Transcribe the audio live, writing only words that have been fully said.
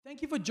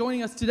Thank you for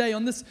joining us today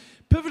on this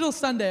pivotal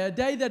Sunday, a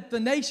day that the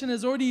nation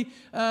has already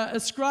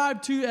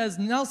ascribed to as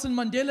Nelson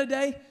Mandela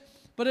Day,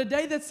 but a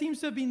day that seems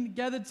to have been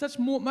gathered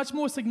much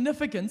more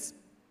significance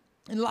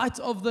in light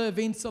of the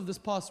events of this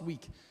past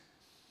week.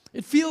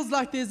 It feels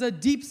like there's a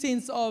deep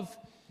sense of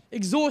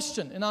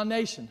exhaustion in our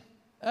nation,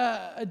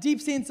 a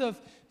deep sense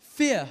of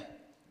fear,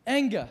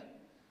 anger,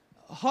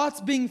 hearts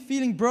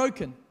feeling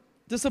broken,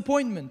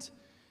 disappointment,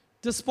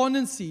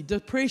 despondency,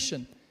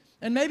 depression.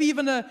 And maybe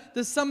even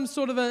there's some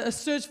sort of a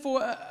search for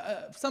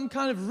some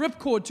kind of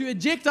ripcord to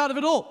eject out of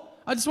it all.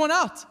 I just want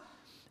out.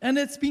 And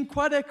it's been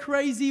quite a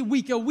crazy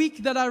week, a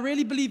week that I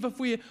really believe, if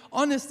we're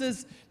honest,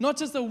 is not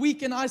just a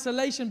week in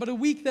isolation, but a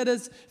week that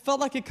has felt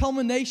like a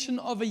culmination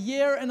of a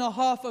year and a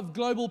half of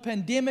global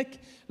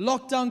pandemic,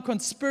 lockdown,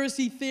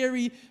 conspiracy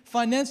theory,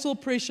 financial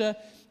pressure,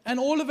 and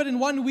all of it in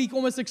 1 week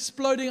almost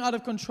exploding out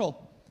of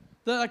control.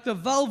 The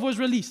valve was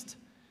released.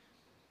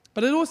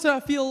 But it also, I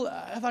feel,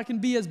 if I can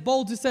be as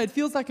bold to say, it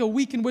feels like a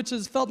week in which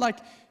has felt like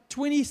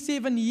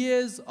 27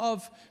 years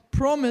of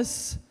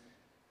promise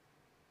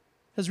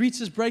has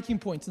reached its breaking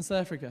point in South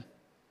Africa.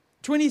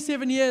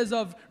 27 years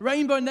of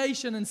Rainbow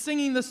Nation and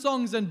singing the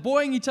songs and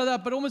buoying each other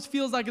up, but it almost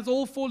feels like it's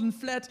all fallen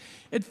flat.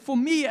 For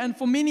me and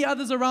for many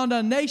others around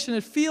our nation,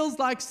 it feels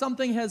like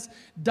something has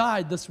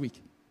died this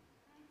week.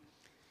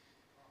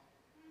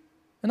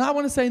 And I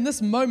want to say in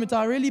this moment,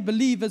 I really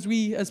believe as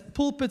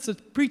pulpits, as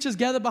preachers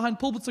gather behind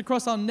pulpits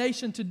across our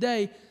nation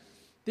today,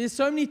 there's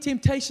so many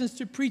temptations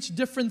to preach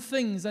different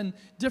things and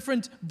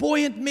different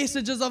buoyant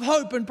messages of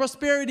hope and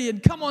prosperity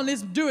and come on,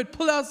 let's do it,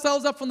 pull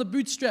ourselves up from the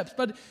bootstraps.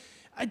 But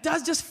it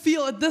does just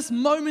feel at this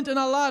moment in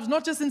our lives,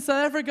 not just in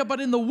South Africa,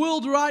 but in the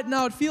world right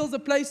now, it feels a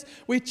place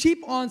where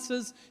cheap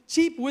answers,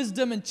 cheap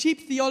wisdom, and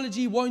cheap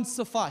theology won't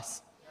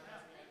suffice.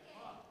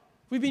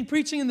 We've been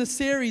preaching in the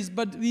series,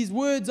 but these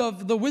words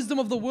of the wisdom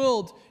of the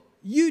world,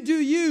 you do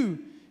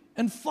you,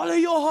 and follow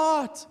your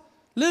heart,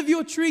 live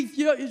your truth,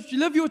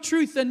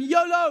 and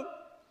YOLO.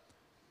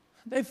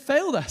 They've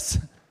failed us.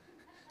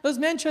 Those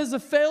mantras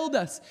have failed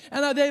us,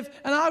 and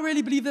I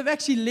really believe they've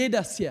actually led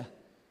us here.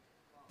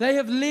 They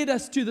have led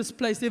us to this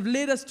place. They've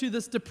led us to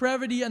this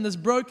depravity and this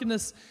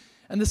brokenness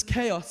and this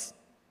chaos.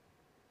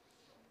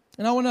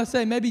 And I want to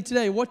say, maybe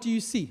today, what do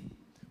you see?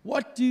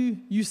 What do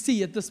you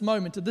see at this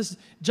moment, at this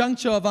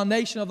juncture of our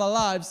nation, of our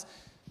lives?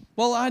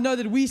 Well, I know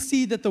that we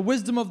see that the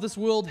wisdom of this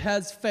world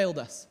has failed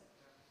us.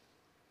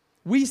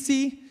 We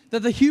see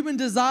that the human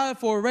desire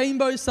for a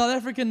rainbow South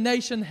African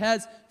nation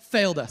has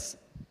failed us.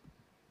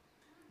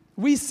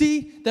 We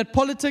see that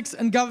politics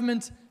and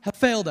government have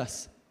failed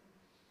us.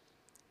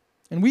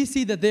 And we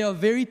see that there are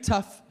very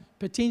tough,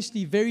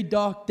 potentially very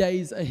dark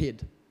days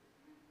ahead.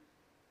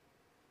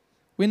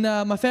 When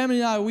my family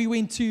and I, we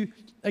went to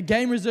a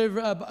game reserve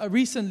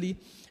recently,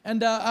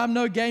 and I'm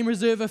no game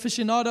reserve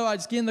aficionado. I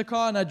just get in the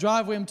car and I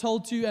drive where I'm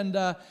told to, and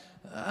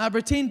I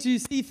pretend to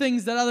see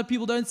things that other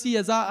people don't see,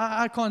 as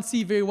I can't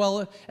see very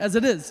well as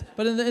it is.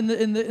 But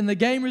in the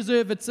game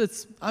reserve,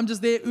 I'm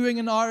just there oohing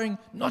and ahhing,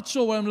 not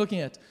sure what I'm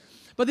looking at.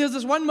 But there was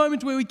this one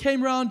moment where we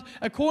came around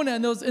a corner,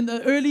 and there was, in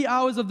the early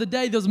hours of the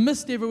day, there was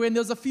mist everywhere, and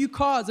there was a few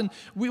cars. And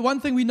one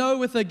thing we know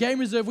with a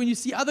game reserve, when you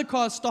see other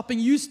cars stopping,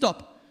 you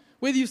stop.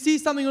 Whether you see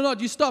something or not,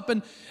 you stop.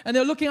 And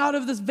they're looking out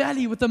of this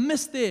valley with the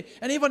mist there,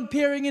 and everyone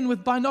peering in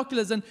with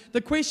binoculars. And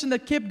the question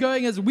that kept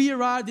going as we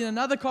arrived in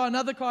another car,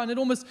 and it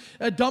almost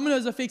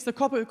dominoes effects. The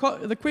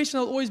question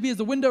will always be, as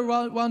the window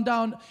wound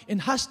down in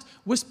hushed,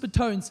 whispered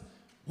tones,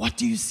 what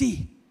do you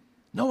see?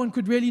 No one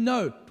could really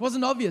know. It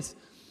wasn't obvious.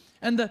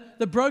 And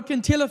the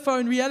broken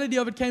telephone reality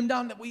of it came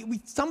down that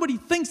somebody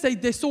thinks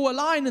they saw a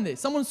lion in there.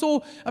 Someone saw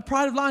a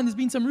pride of lion. There's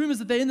been some rumors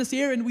that they're in this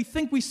area, and we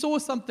think we saw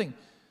something.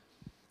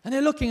 And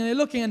they're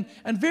looking,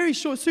 and very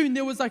soon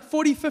there was like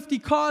 40, 50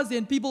 cars there,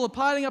 and people are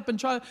piling up and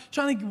trying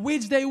to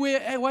wedge their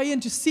way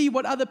in to see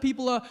what other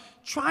people are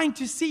trying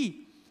to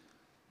see.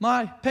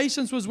 My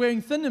patience was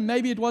wearing thin, and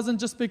maybe it wasn't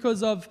just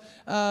because of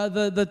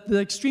the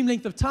extreme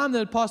length of time that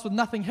had passed with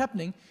nothing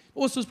happening.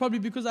 Also, it's probably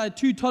because I had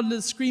two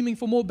toddlers screaming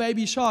for more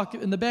baby shark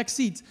in the back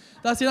seat.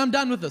 I said, I'm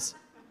done with this.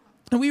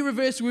 And we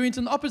reversed, we went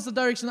in the opposite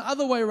direction, the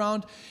other way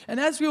around, and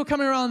as we were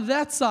coming around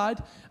that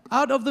side,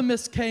 out of the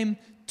mist came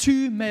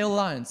 2 male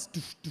lions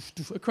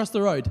across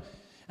the road.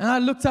 And I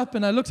looked up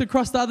and I looked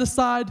across the other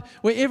side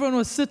where everyone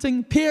was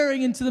sitting,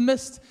 peering into the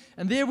mist.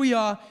 And there we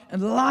are,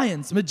 and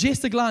lions,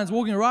 majestic lions,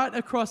 walking right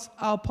across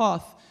our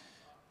path.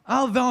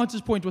 Our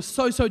vantage point was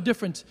so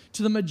different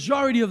to the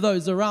majority of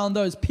those around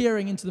those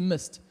peering into the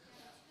mist.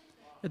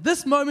 At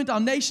this moment, our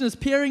nation is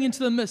peering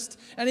into the mist,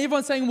 and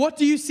everyone's saying, what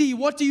do you see?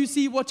 What do you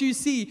see? What do you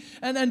see?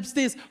 And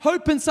there's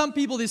hope in some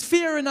people, there's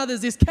fear in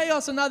others, there's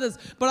chaos in others.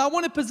 But I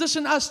want to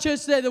position us,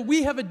 church, today that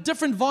we have a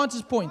different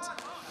vantage point.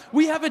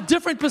 We have a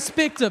different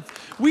perspective.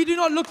 We do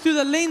not look through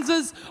the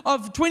lenses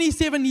of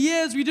 27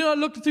 years. We do not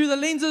look through the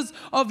lenses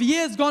of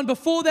years gone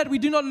before that. We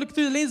do not look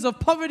through the lenses of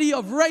poverty,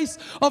 of race,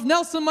 of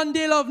Nelson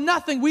Mandela, of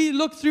nothing. We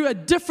look through a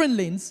different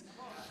lens.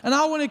 And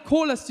I want to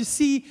call us to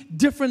see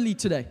differently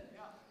today.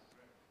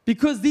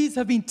 Because these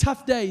have been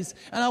tough days,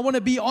 and I want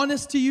to be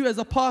honest to you as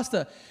a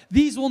pastor,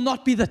 these will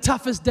not be the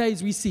toughest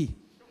days we see.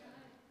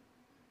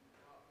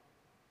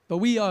 but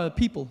we are a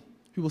people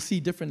who will see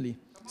differently.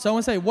 So I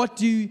want to say, what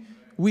do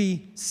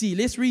we see?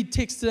 Let's read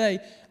text today.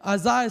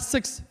 Isaiah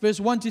 6,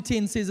 verse 1 to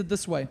 10 says it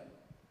this way.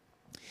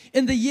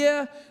 In the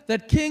year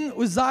that King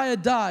Uzziah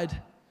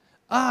died,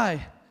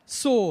 I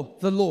saw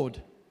the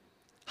Lord,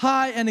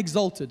 high and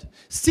exalted,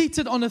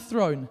 seated on a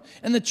throne,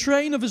 and the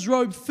train of his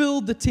robe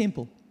filled the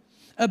temple.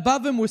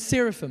 Above him were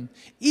seraphim,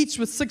 each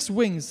with 6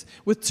 wings.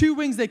 With 2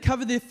 wings they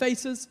covered their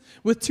faces,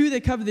 with 2 they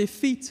covered their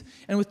feet,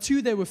 and with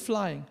 2 they were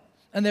flying.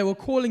 And they were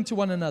calling to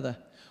one another,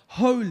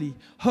 Holy,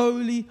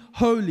 holy,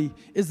 holy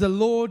is the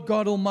Lord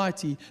God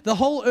Almighty. The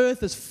whole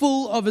earth is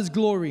full of His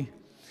glory.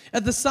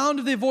 At the sound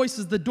of their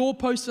voices, the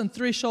doorposts and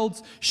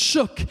thresholds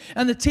shook,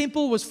 and the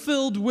temple was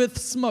filled with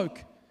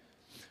smoke.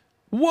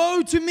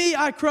 Woe to me,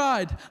 I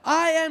cried.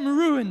 I am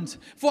ruined,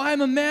 for I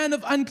am a man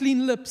of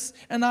unclean lips,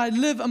 and I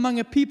live among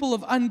a people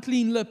of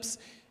unclean lips,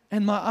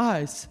 and my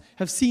eyes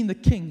have seen the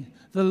King,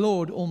 the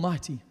Lord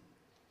Almighty.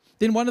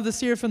 Then one of the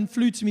seraphim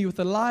flew to me with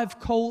a live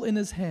coal in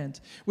his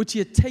hand, which he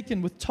had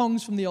taken with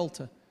tongs from the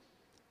altar.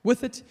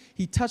 With it,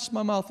 he touched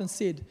my mouth and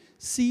said,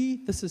 See,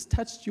 this has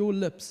touched your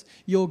lips.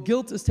 Your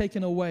guilt is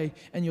taken away,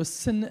 and your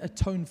sin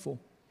atoned for.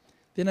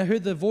 Then I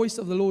heard the voice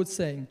of the Lord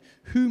saying,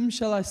 Whom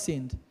shall I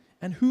send?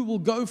 And who will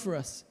go for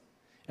us?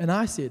 And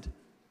I said,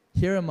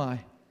 Here am I,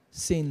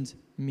 send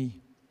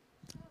me.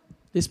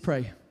 Let's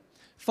pray.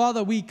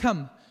 Father, we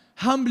come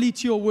humbly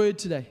to your word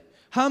today.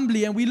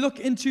 Humbly, and we look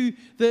into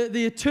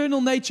the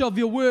eternal nature of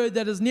your word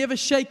that is never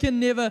shaken,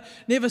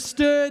 never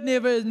stirred,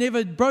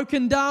 never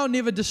broken down,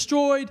 never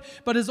destroyed,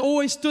 but has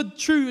always stood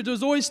true. It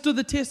has always stood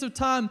the test of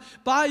time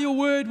by your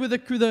word with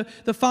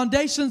the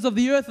foundations of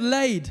the earth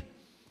laid.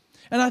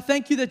 And I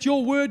thank you that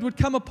your word would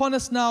come upon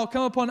us now,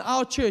 come upon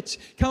our church,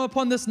 come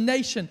upon this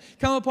nation,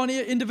 come upon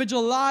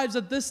individual lives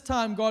at this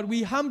time, God.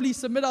 We humbly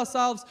submit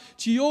ourselves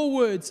to your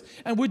words,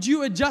 and would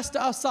you adjust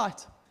our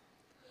sight?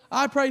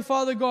 I pray,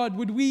 Father God,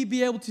 would we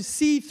be able to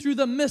see through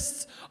the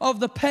mists of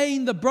the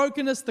pain, the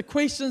brokenness, the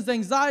questions, the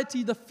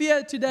anxiety, the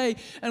fear today,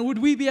 and would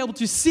we be able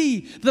to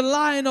see the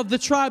Lion of the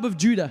tribe of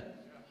Judah?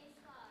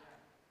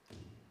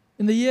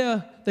 In the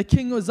year that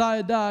King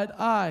Uzziah died,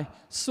 I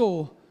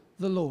saw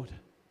the Lord.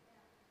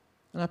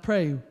 And I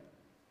pray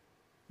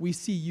we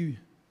see you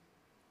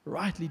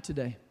rightly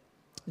today.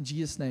 In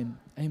Jesus' name,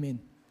 amen.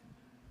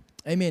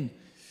 Amen.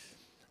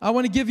 I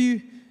want to give you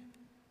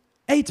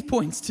 8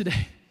 points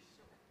today.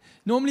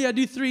 Normally I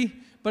do 3,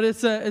 but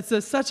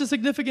it's such a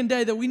significant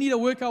day that we need to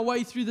work our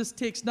way through this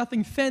text.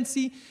 Nothing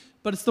fancy,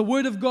 but it's the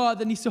Word of God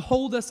that needs to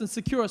hold us and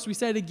secure us. We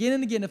say it again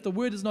and again. If the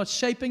Word is not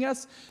shaping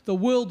us, the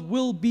world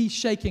will be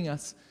shaking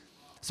us.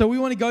 So we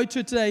want to go to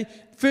it today.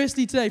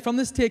 Firstly today, from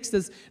this text,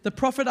 as the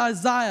prophet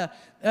Isaiah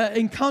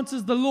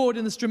encounters the Lord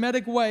in this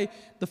dramatic way,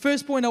 the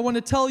first point I want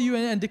to tell you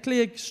and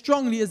declare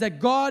strongly is that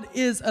God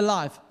is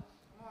alive.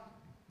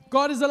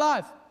 God is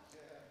alive.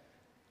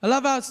 I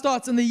love how it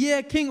starts. In the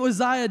year King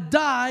Uzziah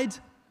died,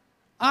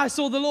 I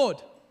saw the Lord.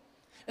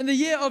 In the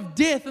year of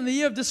death, in the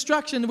year of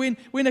destruction,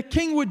 when a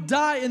king would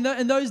die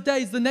in those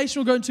days, the nation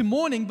would go into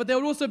mourning, but there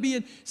would also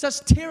be such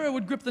terror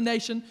would grip the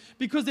nation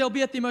because they'll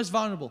be at their most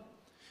vulnerable.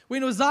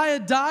 When Uzziah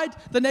died,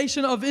 the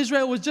nation of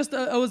Israel was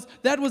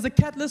that was a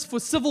catalyst for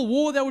civil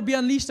war that would be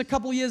unleashed a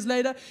couple years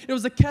later. It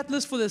was a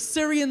catalyst for the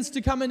Syrians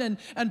to come in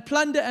and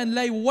plunder and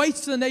lay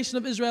waste to the nation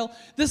of Israel.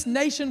 This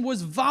nation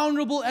was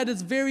vulnerable at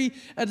its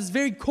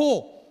very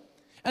core.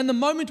 And the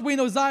moment when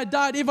Uzziah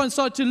died, everyone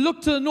started to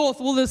look to the north.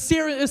 Will the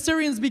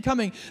Assyrians be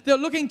coming? They're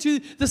looking to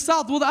the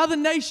south. Will the other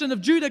nation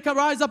of Judah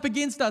rise up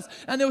against us?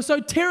 And they were so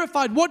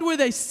terrified. What were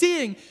they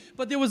seeing?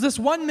 But there was this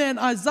one man,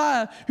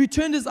 Isaiah, who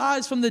turned his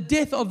eyes from the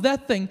death of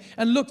that thing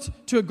and looked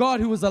to a God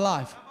who was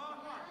alive.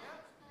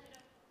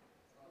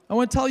 I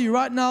want to tell you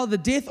right now, the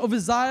death of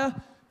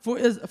Isaiah,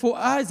 for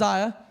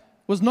Isaiah,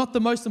 was not the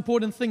most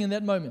important thing in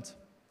that moment.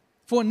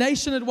 For a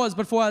nation it was,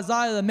 but for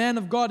Isaiah, the man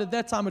of God at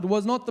that time, it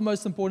was not the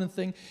most important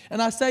thing.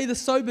 And I say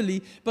this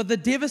soberly, but the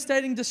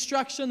devastating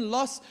destruction,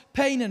 loss,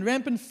 pain, and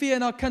rampant fear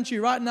in our country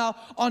right now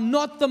are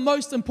not the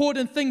most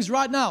important things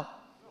right now.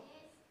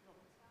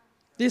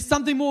 There's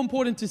something more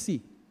important to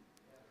see.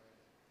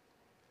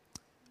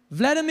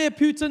 Vladimir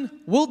Putin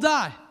will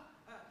die.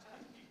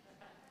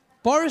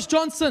 Boris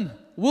Johnson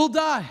will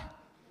die.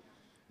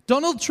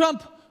 Donald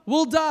Trump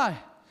will die.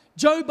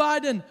 Joe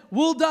Biden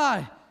will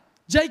die.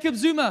 Jacob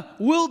Zuma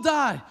will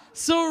die.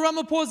 Cyril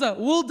Ramaphosa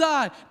will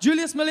die.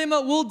 Julius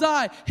Malema will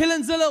die.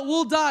 Helen Ziller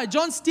will die.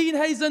 John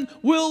Steenhuisen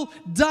will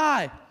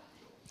die.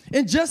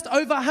 In just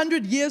over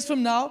 100 years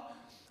from now,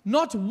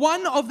 not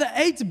one of the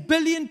 8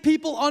 billion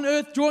people on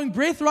earth drawing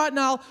breath right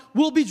now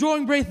will be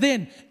drawing breath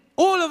then.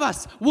 All of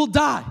us will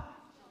die.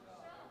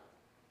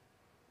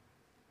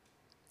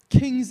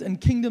 Kings and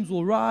kingdoms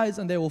will rise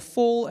and they will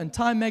fall. And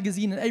Time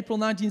magazine in April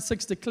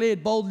 1906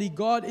 declared boldly,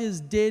 God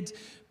is dead,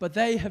 but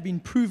they have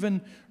been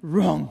proven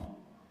wrong.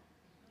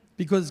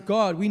 Because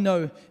God, we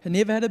know, had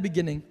never had a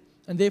beginning,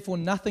 and therefore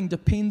nothing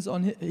depends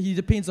on him. He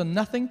depends on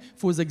nothing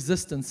for his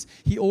existence.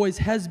 He always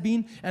has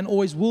been and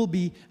always will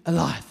be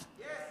alive.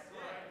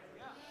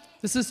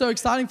 This is so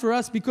exciting for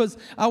us because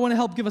I want to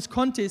help give us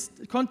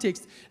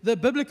context. The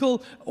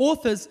biblical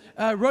authors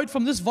wrote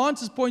from this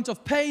vantage point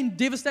of pain,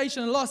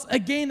 devastation, and loss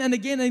again and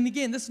again and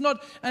again. This is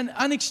not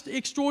an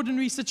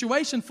extraordinary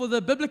situation for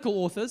the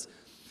biblical authors.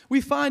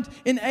 We find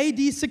in AD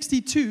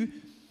 62,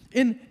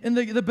 in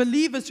the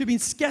believers who've been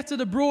scattered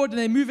abroad, and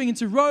they're moving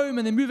into Rome,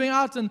 and they're moving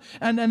out, and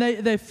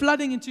they're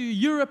flooding into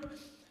Europe.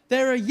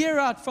 They're a year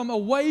out from a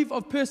wave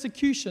of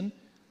persecution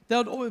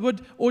that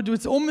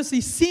would almost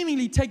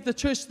seemingly take the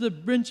church to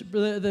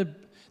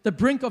the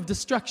brink of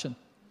destruction,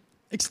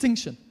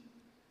 extinction.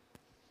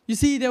 You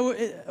see,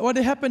 what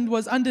happened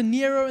was under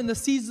Nero and the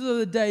Caesars of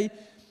the day,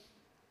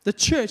 the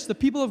church, the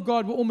people of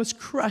God, were almost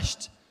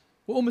crushed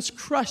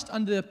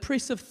under the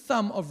oppressive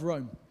thumb of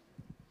Rome.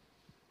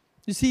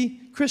 You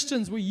see,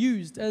 Christians were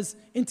used as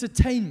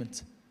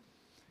entertainment.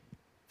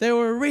 They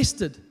were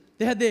arrested.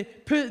 They had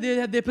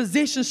their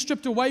possessions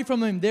stripped away from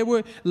them. They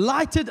were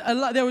lighted.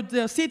 They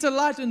were set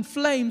alight in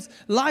flames,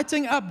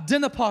 lighting up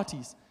dinner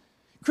parties.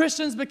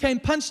 Christians became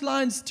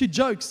punchlines to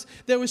jokes.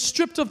 They were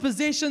stripped of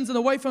possessions and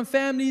away from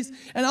families.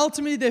 And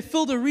ultimately, they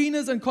filled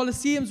arenas and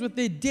coliseums with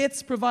their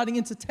deaths, providing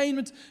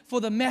entertainment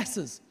for the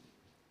masses.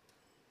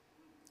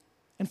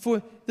 And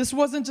this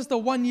wasn't just a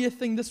one-year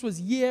thing. This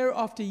was year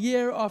after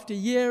year after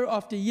year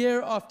after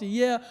year after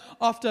year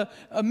after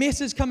a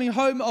message coming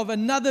home of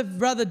another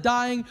brother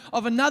dying,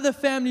 of another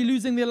family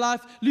losing their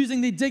life, losing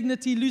their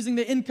dignity, losing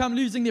their income,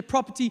 losing their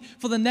property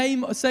for the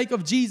name or sake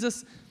of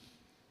Jesus.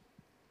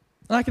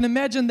 And I can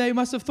imagine they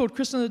must have thought,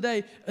 Christians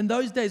today, in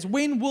those days,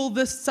 when will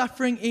this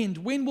suffering end?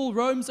 When will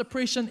Rome's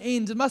oppression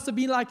end? It must have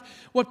been like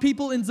what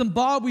people in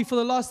Zimbabwe for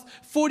the last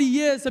 40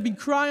 years have been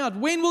crying out,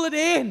 when will it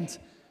end?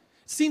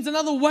 Seems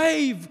another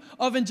wave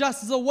of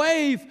injustice, a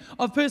wave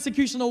of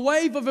persecution, a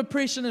wave of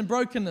oppression and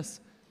brokenness.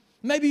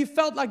 Maybe you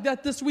felt like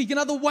that this week.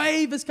 Another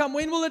wave has come.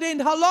 When will it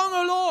end? How long,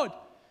 oh Lord?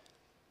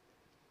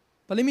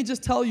 But let me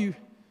just tell you,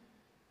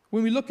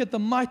 when we look at the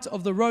might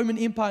of the Roman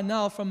Empire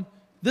now from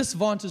this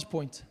vantage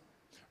point,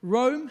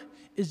 Rome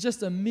is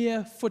just a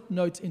mere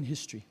footnote in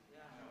history.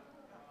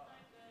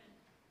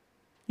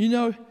 You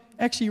know,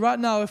 actually right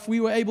now, if we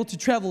were able to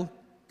travel,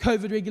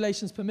 COVID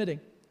regulations permitting,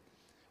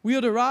 we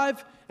would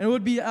arrive and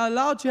would be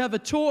allowed to have a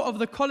tour of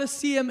the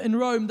Colosseum in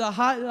Rome, the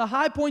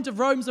high point of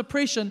Rome's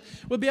oppression.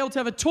 We'll be able to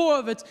have a tour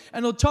of it,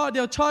 and they'll charge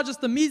us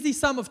the measly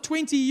sum of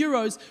 20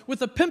 euros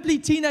with a pimply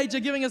teenager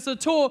giving us a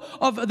tour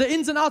of the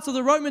ins and outs of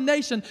the Roman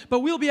nation, but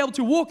we'll be able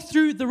to walk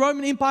through the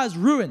Roman Empire's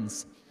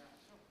ruins.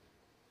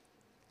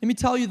 Let me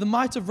tell you, the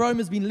might of Rome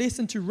has been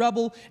lessened to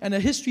rubble and a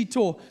history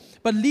tour.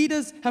 But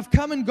leaders have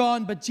come and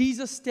gone, but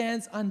Jesus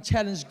stands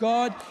unchallenged.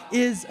 God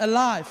is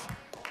alive.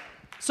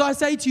 So I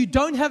say to you,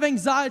 don't have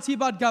anxiety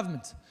about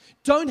government.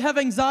 Don't have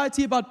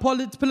anxiety about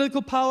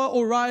political power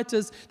or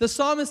rioters. The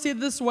psalmist said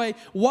this way,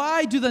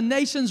 why do the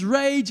nations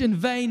rage in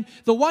vain?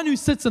 The one who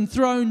sits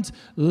enthroned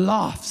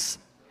laughs.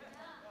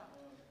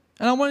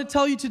 And I want to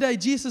tell you today,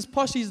 Jesus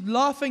Posh is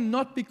laughing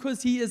not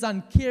because he is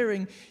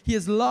uncaring. He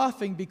is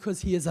laughing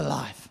because he is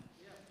alive.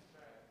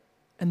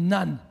 And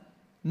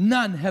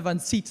none have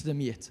unseated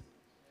him yet.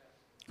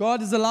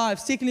 God is alive.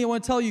 Secondly, I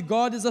want to tell you,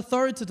 God is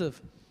authoritative.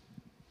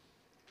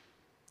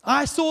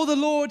 I saw the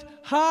Lord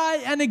high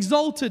and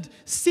exalted,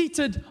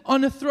 seated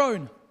on a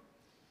throne.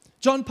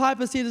 John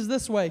Piper said it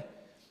this way,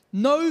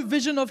 no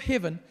vision of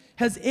heaven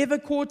has ever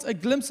caught a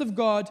glimpse of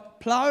God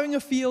plowing a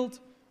field,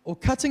 or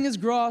cutting his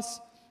grass,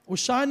 or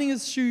shining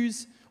his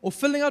shoes, or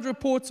filling out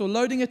reports, or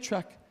loading a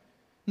truck.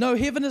 No,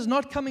 heaven is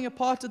not coming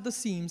apart at the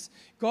seams.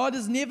 God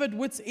is never at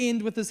wit's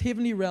end with his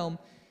heavenly realm.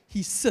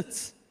 He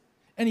sits,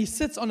 and he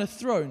sits on a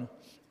throne.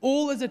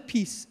 All is at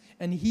peace,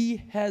 and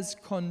he has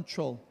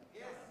control.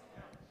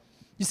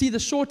 You see, the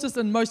shortest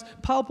and most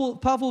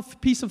powerful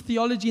piece of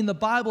theology in the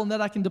Bible, and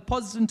that I can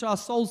deposit into our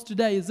souls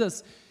today, is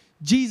this: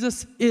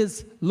 Jesus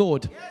is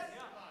Lord.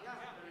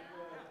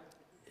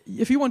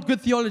 If you want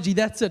good theology,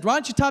 that's it. Why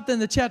don't you type that in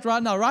the chat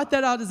right now? Write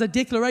that out as a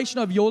declaration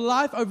of your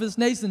life over this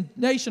nation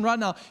right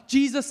now.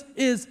 Jesus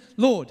is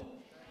Lord.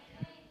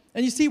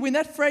 And you see, when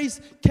that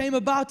phrase came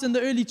about in the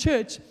early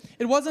church,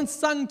 it wasn't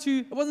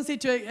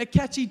said to a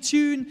catchy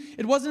tune.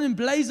 It wasn't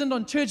emblazoned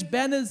on church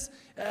banners.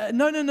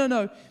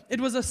 No. It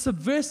was a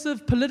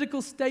subversive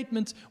political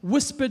statement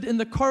whispered in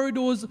the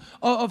corridors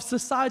of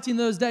society in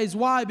those days.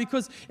 Why?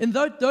 Because in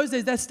those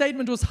days, that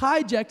statement was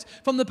hijacked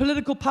from the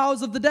political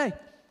powers of the day.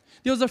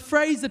 There was a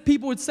phrase that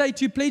people would say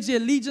to pledge their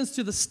allegiance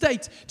to the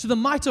state, to the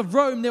might of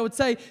Rome. They would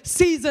say,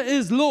 Caesar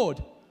is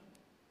Lord.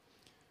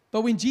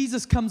 But when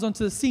Jesus comes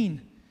onto the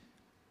scene,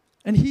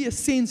 and he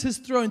ascends his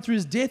throne through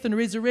his death and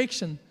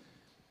resurrection,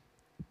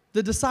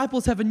 the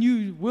disciples have a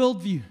new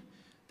worldview.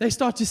 They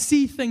start to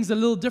see things a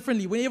little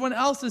differently. When everyone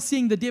else is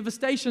seeing the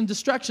devastation and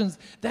destructions,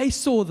 they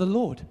saw the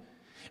Lord.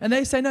 And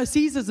they say, no,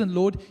 Caesar isn't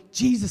Lord,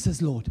 Jesus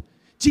is Lord.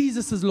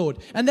 Jesus is Lord.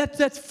 And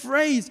that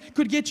phrase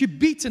could get you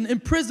beaten,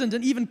 imprisoned,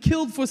 and even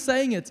killed for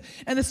saying it.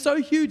 And it's so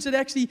huge that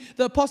actually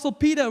the Apostle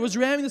Peter was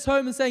ramming this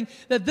home and saying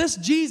that this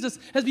Jesus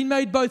has been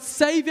made both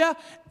Savior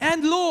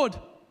and Lord.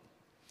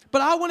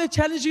 But I want to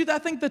challenge you that I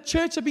think the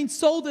church have been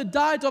sold a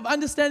diet of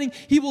understanding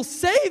He will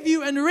save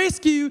you and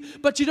rescue you,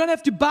 but you don't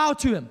have to bow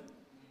to Him.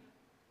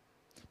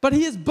 But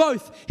He is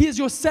both. He is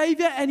your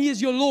Savior and He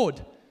is your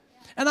Lord.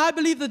 And I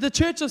believe that the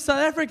Church of South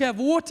Africa have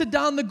watered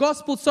down the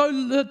gospel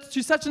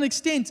to such an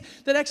extent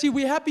that actually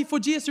we're happy for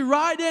Jesus to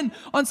ride in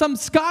on some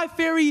sky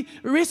ferry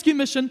rescue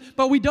mission,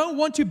 but we don't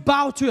want to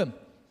bow to Him.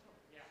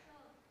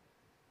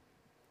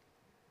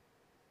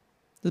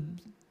 The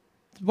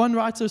one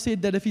writer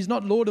said that if He's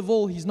not Lord of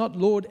all, He's not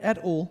Lord at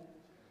all.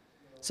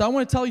 So I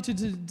want to tell you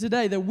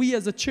today that we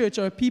as a church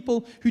are a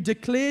people who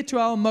declare to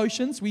our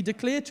emotions, we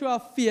declare to our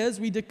fears,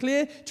 we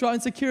declare to our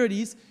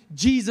insecurities,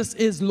 Jesus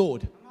is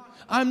Lord.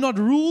 I'm not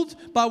ruled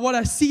by what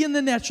I see in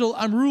the natural,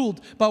 I'm ruled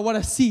by what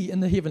I see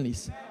in the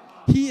heavenlies.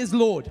 He is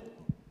Lord.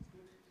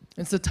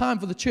 It's the time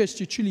for the church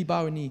to truly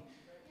bow a knee.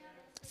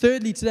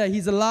 Thirdly, today,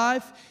 He's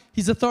alive,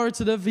 He's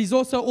authoritative, He's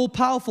also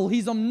all-powerful,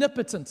 He's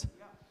omnipotent.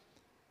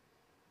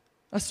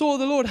 I saw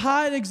the Lord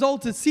high and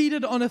exalted,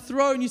 seated on a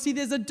throne. You see,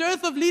 there's a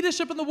dearth of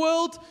leadership in the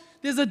world.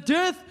 There's a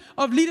dearth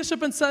of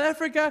leadership in South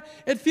Africa.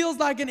 It feels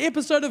like an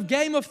episode of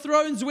Game of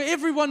Thrones where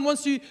everyone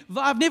wants to...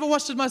 I've never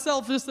watched it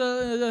myself, just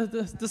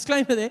a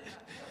disclaimer there.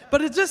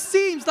 But it just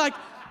seems like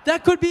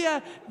that could be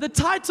the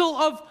title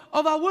of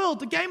our world,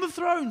 the Game of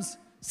Thrones.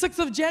 6th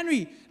of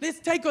January. Let's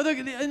take over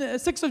the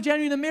 6th of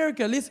January in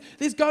America.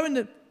 Let's go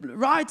and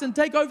riot and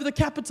take over the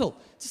Capitol.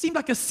 It just seemed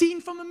like a scene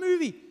from a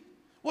movie.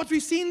 What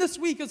we've seen this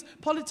week is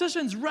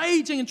politicians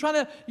raging and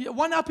trying to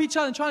one-up each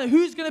other and trying to,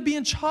 who's going to be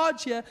in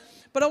charge here?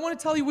 But I want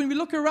to tell you, when we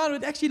look around,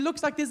 it actually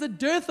looks like there's a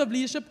dearth of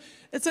leadership.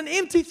 It's an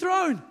empty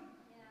throne.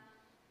 Yeah.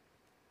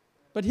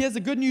 But here's the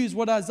good news.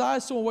 What Isaiah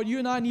saw, what you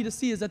and I need to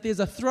see is that there's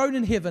a throne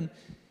in heaven,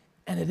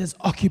 and it is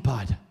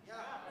occupied. Yeah.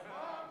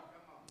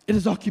 It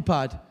is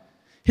occupied.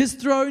 His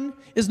throne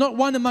is not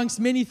one amongst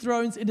many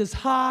thrones. It is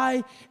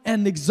high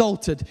and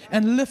exalted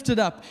and lifted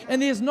up. And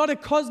there's not a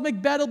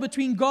cosmic battle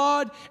between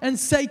God and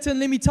Satan.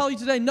 Let me tell you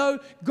today, no,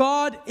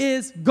 God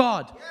is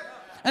God.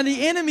 And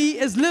the enemy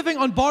is living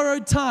on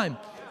borrowed time.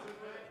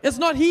 It's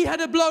not he had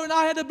a blow and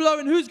I had a blow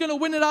and who's going to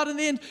win it out in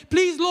the end.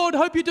 Please, Lord,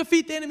 hope you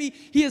defeat the enemy.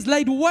 He has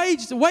laid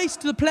waste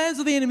to the plans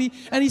of the enemy,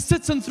 and he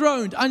sits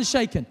enthroned,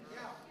 unshaken.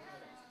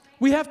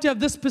 We have to have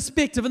this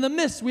perspective. In the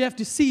midst, we have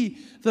to see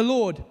the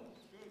Lord.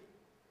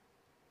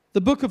 The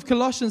book of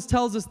Colossians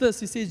tells us this.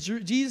 He says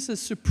Jesus is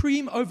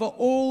supreme over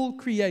all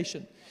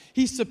creation.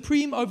 He's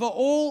supreme over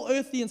all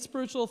earthly and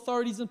spiritual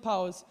authorities and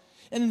powers.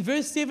 And in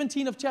verse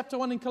 17 of chapter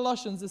 1 in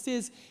Colossians, it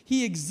says,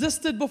 He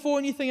existed before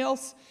anything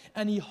else,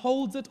 and He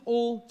holds it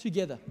all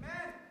together. Amen.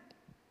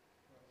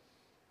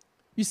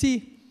 You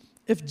see,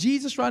 if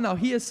Jesus right now,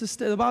 He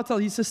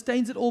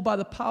sustains it all by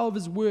the power of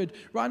His word.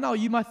 Right now,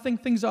 you might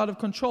think things are out of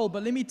control,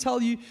 but let me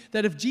tell you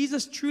that if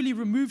Jesus truly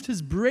removed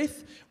His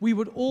breath, we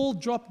would all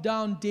drop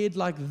down dead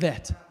like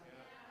that.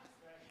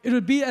 It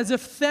would be as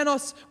if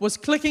Thanos was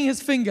clicking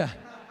his finger.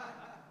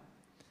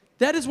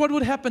 That is what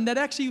would happen. That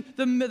actually,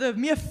 the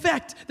mere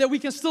fact that we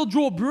can still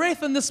draw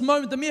breath in this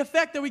moment, the mere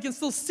fact that we can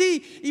still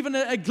see even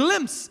a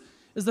glimpse,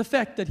 is the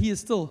fact that He is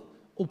still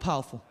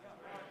all-powerful.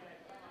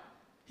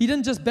 He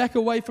didn't just back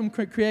away from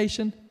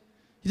creation.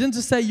 He didn't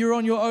just say, you're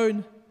on your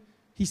own.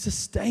 He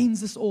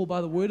sustains this all by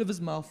the word of His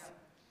mouth.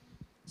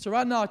 So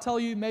right now, I tell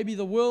you, maybe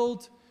the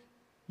world,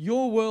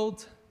 your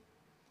world,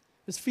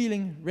 is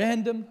feeling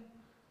random,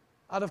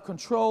 out of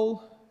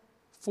control,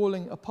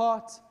 falling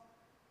apart.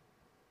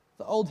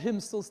 The old hymn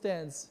still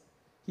stands.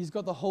 He's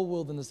got the whole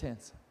world in His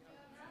hands.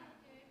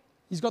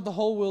 He's got the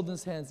whole world in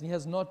His hands, and He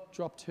has not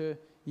dropped her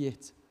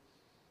yet.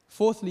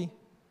 Fourthly,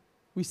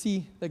 we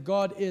see that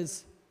God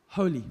is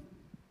holy.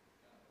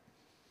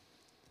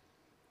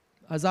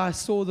 Isaiah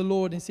saw the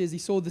Lord, and says he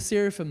saw the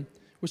seraphim,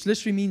 which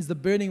literally means the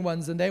burning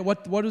ones. And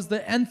what was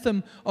the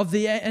anthem of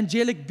the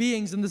angelic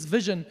beings in this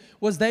vision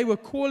was they were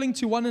calling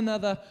to one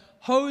another,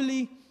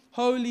 Holy,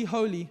 holy,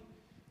 holy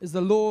is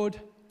the Lord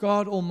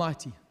God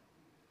Almighty.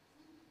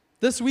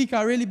 This week,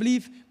 I really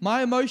believe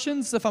my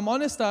emotions, if I'm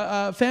honest,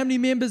 family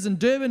members in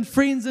Durban,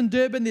 friends in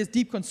Durban, there's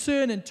deep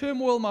concern and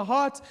turmoil in my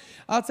heart.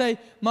 I'd say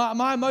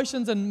my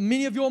emotions and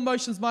many of your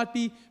emotions might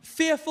be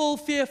fearful,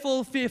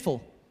 fearful,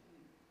 fearful.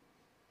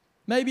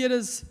 Maybe it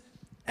is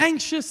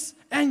anxious,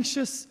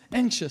 anxious,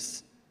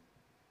 anxious.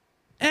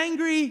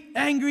 Angry,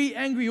 angry,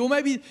 angry. Or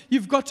maybe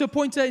you've got to a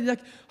point today, like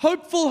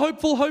hopeful,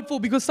 hopeful, hopeful,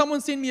 because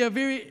someone sent me a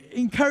very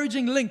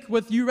encouraging link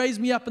with You Raise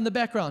Me Up in the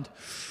background.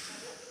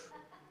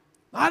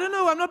 I don't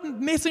know. I'm not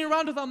messing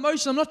around with our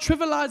emotions. I'm not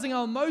trivializing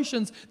our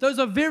emotions. Those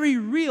are very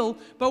real,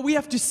 but we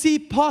have to see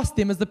past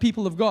them as the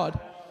people of God.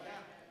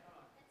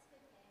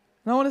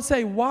 And I want to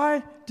say,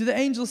 why do the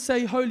angels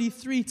say holy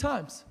 3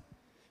 times?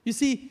 You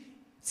see,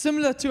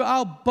 similar to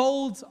our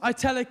bold,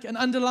 italic, and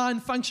underline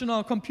function on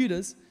our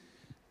computers,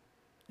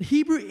 the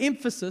Hebrew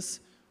emphasis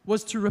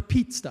was to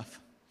repeat stuff.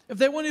 If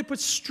they wanted to put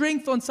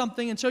strength on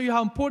something and show you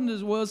how important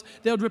it was,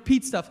 they would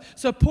repeat stuff.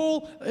 So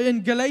Paul,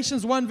 in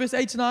Galatians 1, verse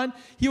 8 to 9,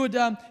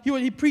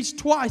 he preached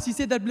twice. He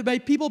said that may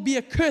people be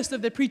accursed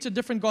if they preach a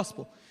different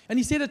gospel. And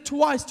he said it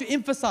twice to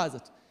emphasize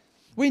it.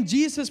 When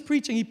Jesus is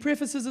preaching, he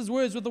prefaces his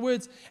words with the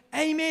words,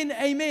 Amen,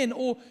 amen,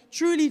 or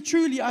truly,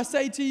 truly, I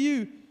say to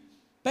you.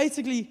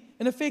 Basically,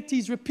 in effect,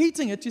 he's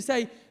repeating it to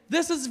say,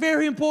 this is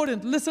very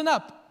important, listen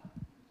up.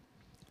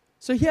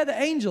 So here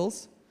the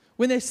angels,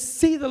 when they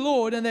see the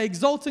Lord and they're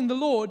exalting the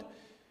Lord,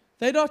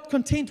 they're not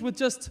content with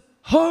just,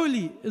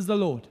 holy is the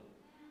Lord.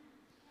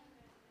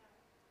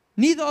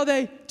 Neither are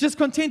they just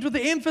content with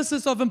the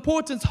emphasis of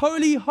importance,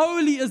 holy,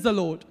 holy is the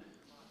Lord.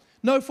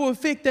 No, for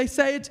effect, they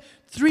say it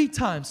 3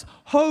 times.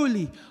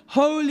 Holy,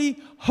 holy,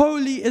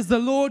 holy is the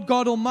Lord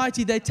God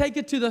Almighty. They take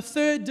it to the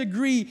 3rd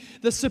degree,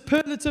 the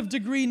superlative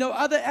degree. No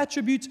other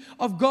attribute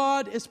of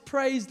God is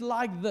praised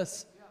like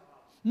this.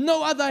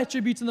 No other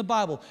attribute in the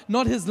Bible.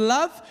 Not His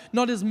love,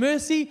 not His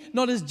mercy,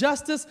 not His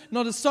justice,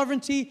 not His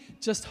sovereignty,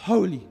 just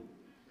holy.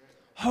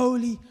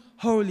 Holy,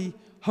 holy,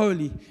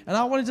 holy. And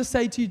I wanted to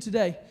say to you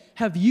today,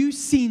 have you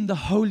seen the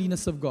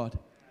holiness of God?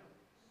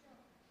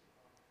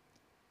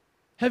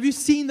 Have you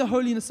seen the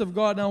holiness of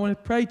God? And I want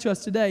to pray to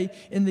us today.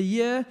 In the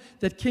year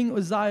that King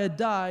Uzziah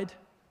died,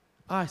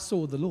 I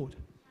saw the Lord.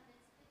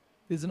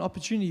 There's an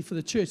opportunity for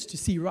the church to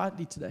see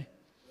rightly today.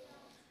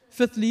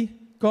 Fifthly,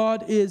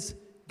 God is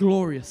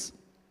glorious.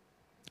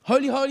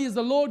 Holy, holy is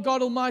the Lord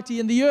God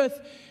Almighty, and the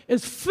earth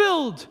is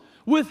filled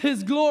with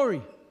His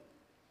glory.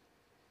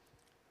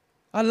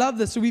 I love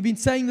this. So we've been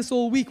saying this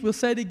all week. We'll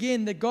say it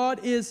again, that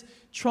God is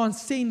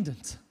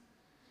transcendent,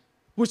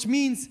 which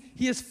means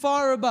He is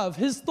far above.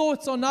 His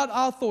thoughts are not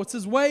our thoughts.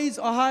 His ways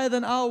are higher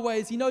than our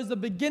ways. He knows the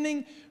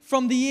beginning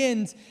from the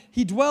end.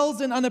 He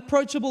dwells in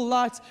unapproachable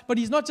light, but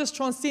He's not just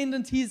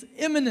transcendent, He's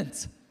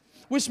immanent,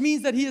 which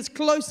means that He is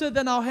closer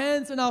than our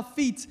hands and our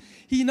feet.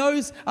 He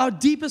knows our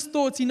deepest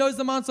thoughts. He knows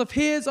the amounts of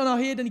hairs on our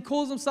head, and He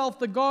calls Himself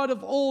the God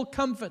of all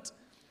comfort.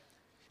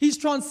 He's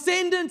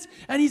transcendent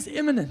and He's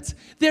immanent.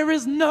 There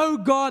is no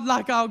God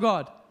like our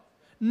God.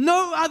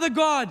 No other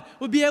God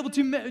would be able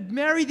to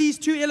marry these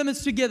 2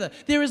 elements together.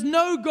 There is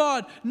no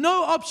God,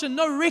 no option,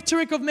 no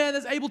rhetoric of man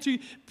that's able to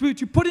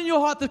put in your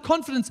heart the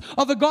confidence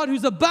of a God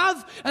who's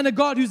above and a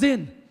God who's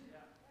in.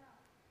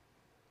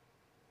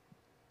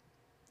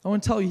 I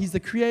want to tell you, He's the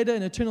creator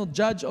and eternal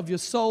judge of your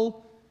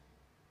soul,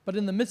 but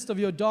in the midst of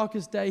your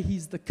darkest day,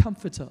 He's the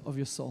comforter of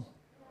your soul.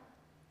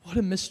 What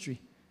a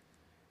mystery.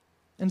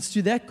 And it's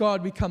to that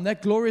God we come,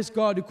 that glorious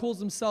God who calls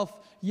Himself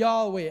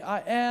Yahweh.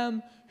 I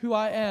am who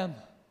I am.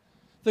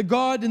 The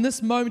God in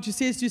this moment who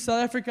says to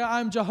South Africa,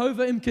 I am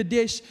Jehovah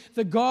Imkadesh,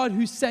 the God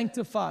who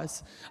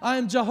sanctifies. I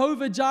am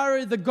Jehovah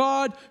Jireh, the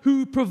God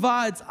who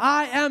provides.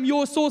 I am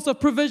your source of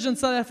provision,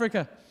 South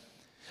Africa.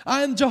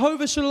 I am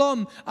Jehovah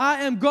Shalom.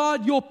 I am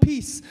God, your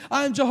peace.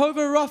 I am Jehovah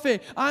Rapha.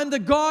 I am the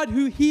God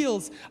who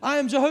heals. I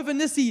am Jehovah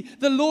Nissi,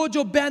 the Lord,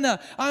 your banner.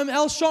 I am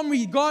El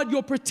Shomri, God,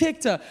 your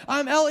protector.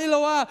 I am El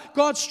Eloah,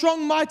 God,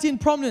 strong, mighty,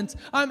 and prominent.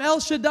 I am El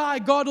Shaddai,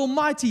 God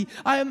Almighty.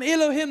 I am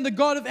Elohim, the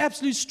God of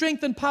absolute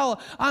strength and power.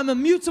 I am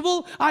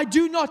immutable. I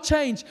do not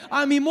change.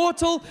 I am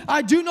immortal.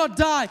 I do not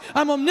die.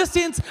 I am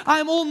omniscient. I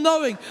am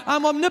all-knowing. I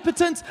am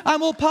omnipotent. I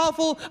am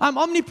all-powerful. I am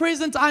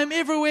omnipresent. I am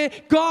everywhere.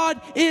 God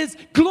is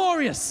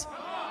glorious.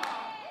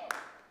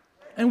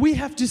 And we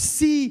have to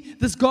see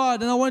this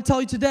God. And I want to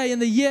tell you today, in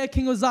the year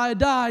King Uzziah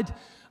died,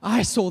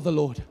 I saw the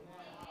Lord.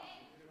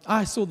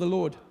 I saw the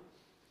Lord.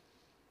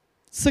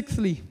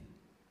 Sixthly,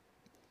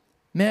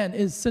 man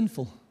is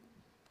sinful.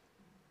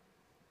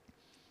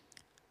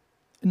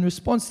 In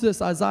response to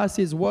this, Isaiah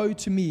says, woe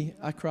to me,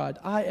 I cried.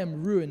 I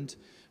am ruined,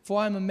 for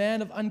I am a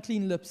man of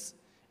unclean lips,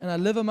 and I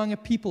live among a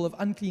people of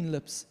unclean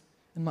lips,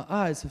 and my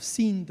eyes have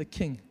seen the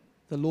King,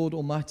 the Lord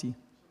Almighty.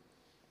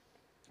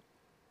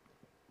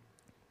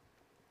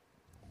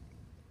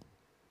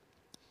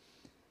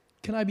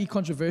 Can I be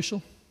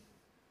controversial?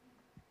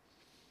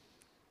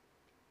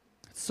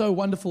 It's so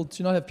wonderful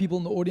to not have people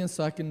in the audience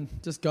so I can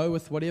just go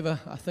with whatever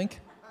I think.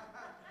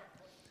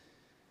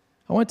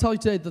 I want to tell you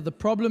today that the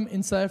problem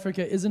in South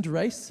Africa isn't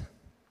race.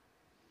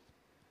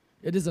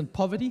 It isn't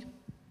poverty.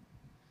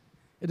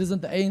 It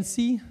isn't the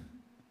ANC,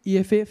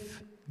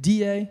 EFF,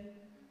 DA.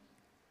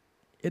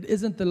 It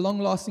isn't the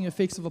long-lasting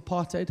effects of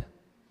apartheid.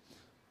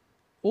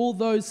 All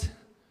those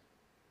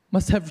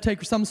must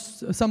take some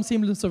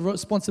semblance of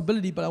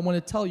responsibility, but I want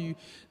to tell you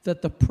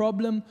that the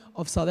problem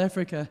of South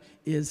Africa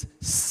is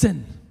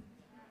sin.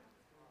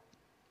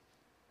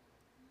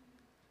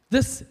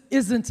 This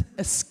isn't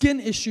a skin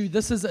issue,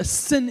 this is a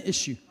sin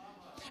issue.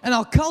 And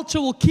our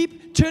culture will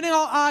keep turning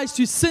our eyes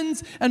to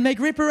sins and make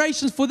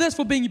reparations for this,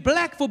 for being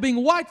black, for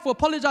being white, for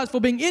apologize for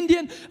being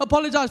Indian,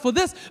 apologize for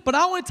this. But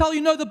I want to tell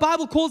you, no, the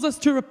Bible calls us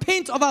to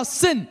repent of our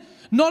sin,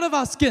 not of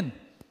our skin.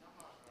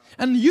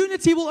 And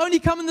unity will only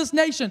come in this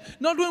nation,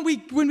 not when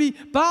we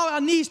bow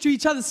our knees to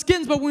each other's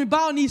skins, but when we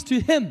bow our knees to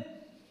Him.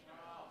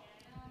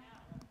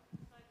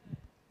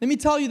 Let me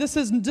tell you, this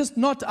is just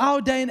not our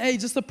day and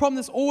age. It's the problem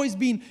that's always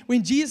been.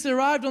 When Jesus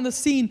arrived on the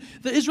scene,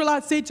 the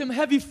Israelites said to Him,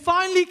 have you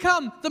finally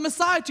come, the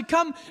Messiah, to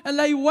come and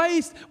lay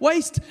waste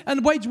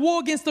and wage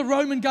war against the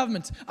Roman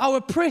government? Our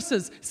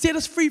oppressors, set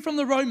us free from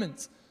the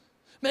Romans.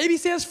 Maybe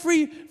set us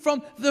free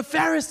from the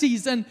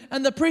Pharisees and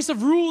the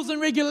oppressive rules and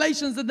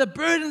regulations and the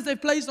burdens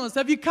they've placed on us.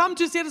 Have you come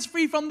to set us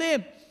free from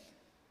them?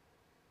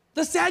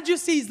 The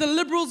Sadducees, the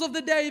liberals of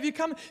the day, if you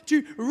come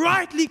to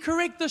rightly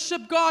correct the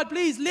ship, God,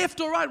 please,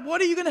 left or right,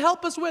 what are you going to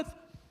help us with?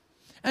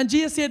 And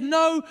Jesus said,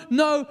 no,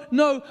 no,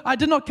 no. I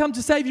did not come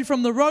to save you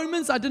from the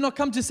Romans. I did not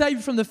come to save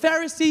you from the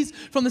Pharisees,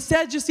 from the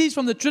Sadducees,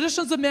 from the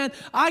traditions of man.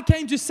 I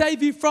came to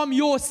save you from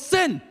your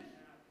sin.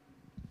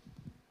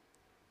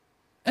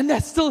 And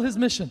that's still his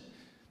mission,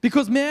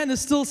 because man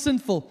is still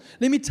sinful.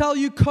 Let me tell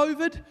you,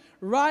 COVID,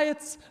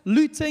 riots,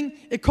 looting,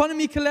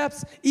 economy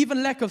collapse,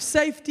 even lack of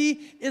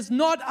safety is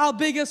not our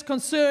biggest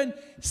concern.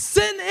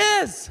 Sin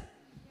is.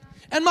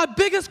 And my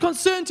biggest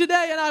concern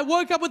today, and I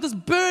woke up with this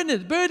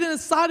burden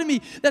inside of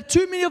me, that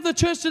too many of the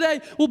church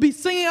today will be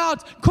singing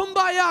out,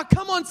 Kumbaya,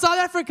 come on South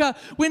Africa,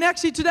 when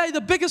actually today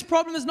the biggest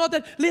problem is not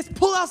that let's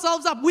pull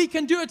ourselves up, we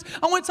can do it.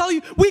 I want to tell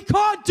you, we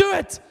can't do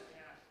it.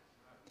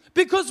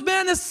 Because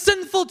man is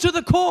sinful to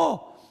the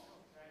core.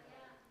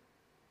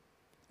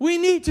 We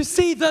need to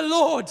see the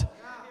Lord.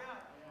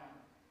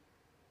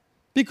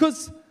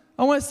 Because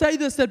I want to say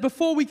this, that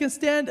before we can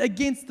stand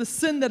against the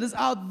sin that is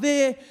out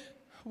there,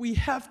 we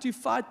have to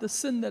fight the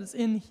sin that is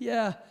in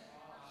here.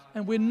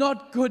 And we're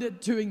not good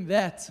at doing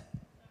that.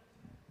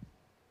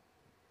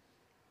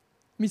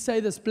 Let me say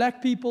this,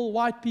 black people,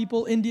 white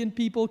people, Indian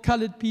people,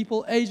 colored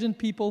people, Asian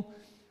people,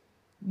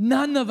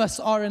 none of us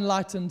are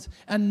enlightened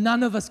and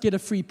none of us get a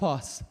free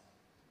pass.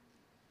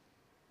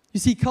 You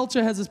see,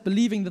 culture has us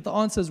believing that the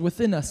answer is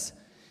within us.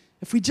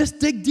 If we just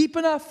dig deep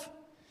enough,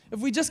 if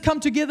we just come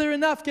together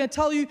enough, can I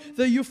tell you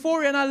the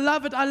euphoria, and I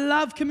love it. I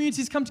love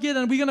communities come together,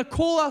 and we're going to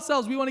call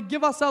ourselves, we want to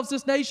give ourselves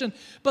this nation.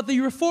 But the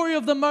euphoria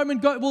of the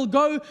moment will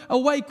go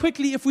away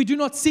quickly if we do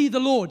not see the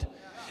Lord.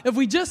 If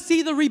we just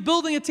see the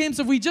rebuilding attempts,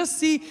 if we just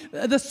see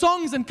the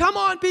songs and come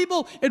on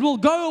people, it will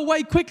go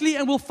away quickly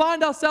and we'll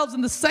find ourselves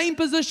in the same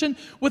position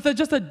with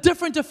just a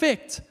different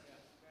effect.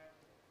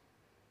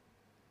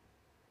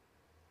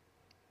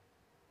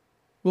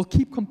 We'll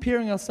keep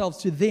comparing ourselves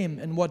to them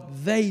and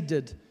what they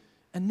did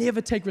and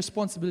never take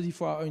responsibility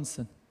for our own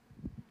sin.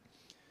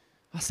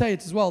 I say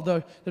it as well,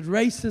 though, that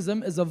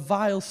racism is a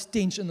vile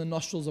stench in the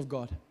nostrils of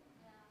God.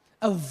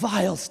 A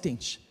vile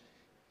stench.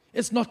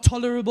 It's not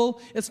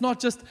tolerable. It's not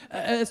just,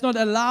 it's not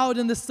allowed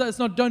in this, it's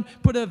not, don't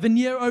put a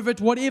veneer over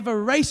it.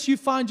 Whatever race you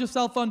find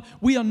yourself on,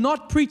 we are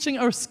not preaching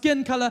a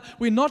skin color.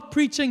 We're not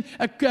preaching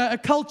a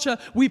culture.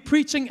 We're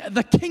preaching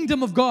the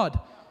kingdom of God.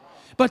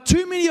 But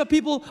too many of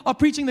people are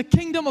preaching the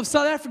kingdom of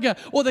South Africa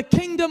or the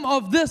kingdom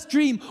of this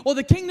dream or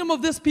the kingdom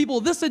of this people,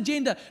 this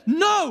agenda.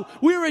 No,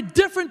 we're a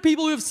different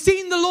people who have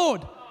seen the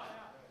Lord.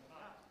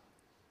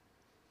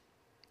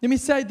 Let me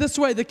say it this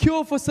way. The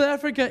cure for South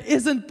Africa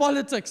isn't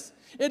politics.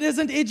 It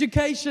isn't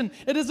education.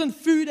 It isn't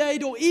food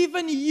aid or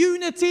even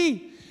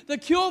unity. The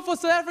cure for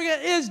South Africa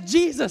is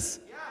Jesus.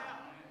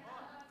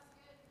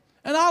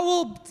 And I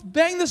will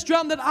bang this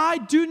drum that I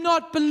do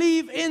not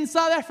believe in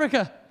South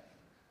Africa.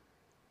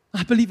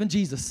 I believe in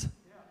Jesus.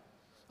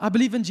 I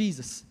believe in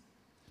Jesus.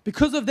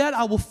 Because of that,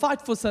 I will fight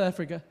for South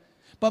Africa.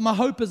 But my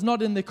hope is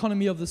not in the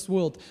economy of this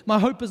world. My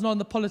hope is not in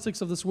the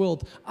politics of this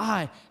world.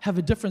 I have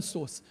a different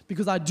source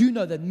because I do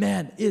know that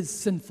man is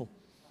sinful.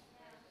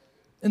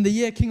 In the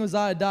year King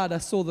Uzziah died, I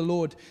saw the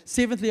Lord.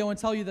 Seventhly, I want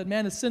to tell you that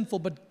man is sinful,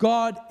 but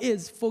God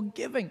is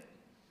forgiving.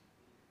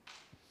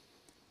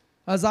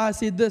 Isaiah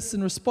said this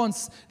in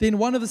response, then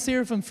one of the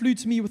seraphim flew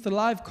to me with a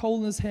live coal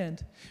in his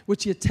hand,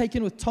 which he had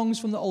taken with tongs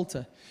from the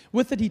altar.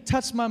 With it he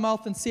touched my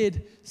mouth and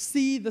said,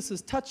 see, this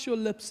has touched your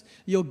lips.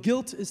 Your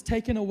guilt is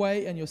taken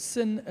away and your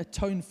sin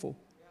atoned for.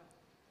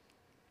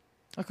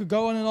 I could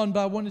go on,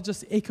 but I want to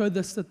just echo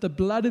this, that the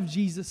blood of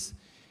Jesus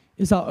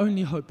is our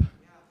only hope.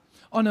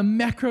 On a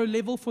macro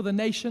level for the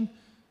nation,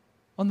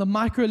 on the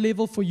micro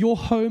level for your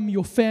home,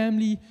 your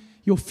family,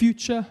 your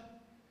future,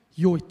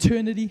 your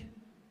eternity,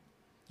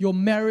 your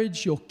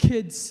marriage, your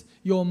kids,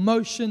 your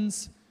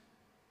emotions.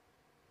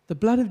 The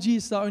blood of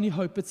Jesus is our only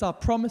hope. It's our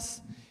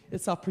promise.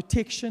 It's our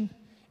protection.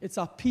 It's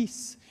our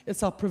peace.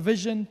 It's our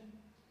provision.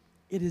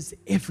 It is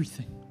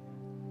everything.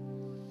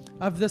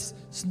 I have this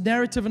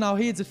narrative in our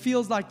heads. It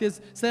feels like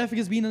South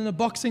Africa's been in a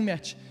boxing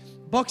match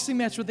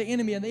with the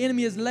enemy, and the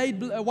enemy has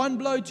laid one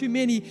blow too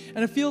many,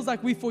 and it feels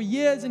like for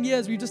years and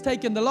years, we've just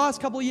taken, the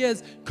last couple of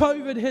years,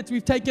 COVID hit,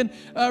 we've taken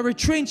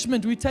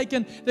retrenchment, we've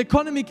taken the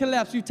economy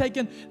collapse, we've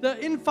taken the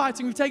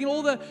infighting, we've taken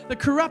all the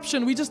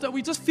corruption, we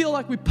just feel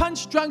like we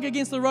punched drunk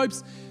against the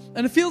ropes,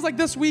 and it feels like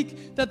this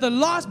week that the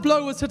last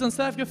blow was hit and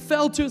South Africa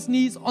fell to its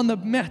knees on the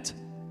mat,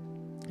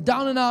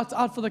 down and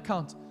out for the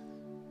count.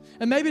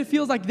 And maybe it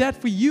feels like that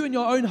for you in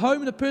your own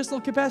home in a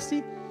personal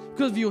capacity,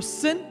 because of your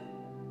sin,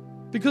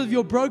 because of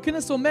your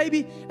brokenness, or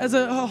maybe as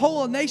a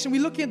whole nation, we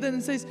look at it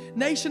and says,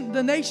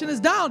 the nation is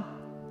down.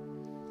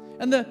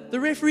 And the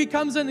referee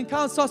comes in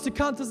and starts to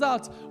count us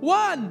out.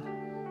 1.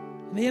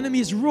 And the enemy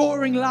is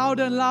roaring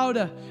louder and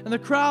louder. And the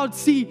crowd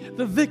see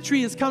the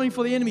victory is coming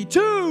for the enemy.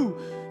 2,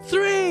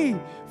 3,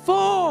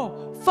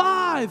 4,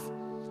 5.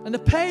 And the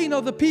pain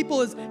of the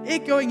people is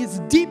echoing its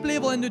deep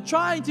level, and they're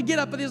trying to get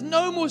up, but there's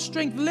no more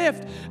strength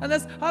left. And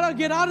that's, I don't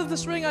get out of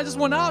this ring. I just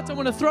want out. I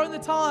want to throw in the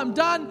towel. I'm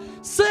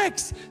done.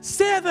 6,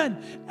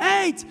 7,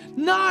 8,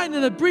 9.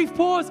 And a brief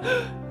pause.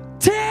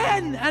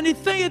 10. And you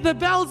think the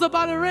bell's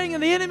about to ring,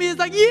 and the enemy is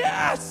like,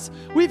 yes,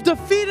 we've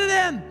defeated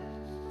him.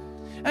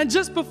 And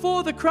just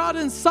before the crowd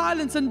in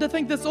silence and to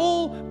think that's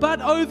all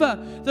but over,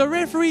 the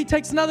referee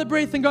takes another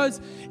breath and goes,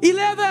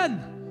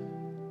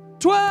 11,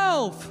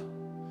 12,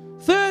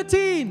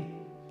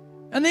 13.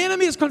 And the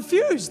enemy is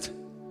confused.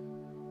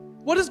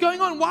 What is going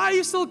on? Why are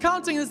you still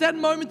counting? And at that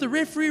moment, the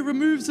referee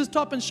removes his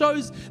top and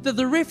shows that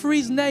the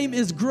referee's name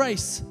is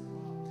Grace.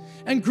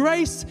 And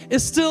Grace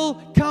is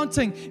still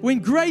counting. When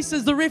Grace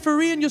is the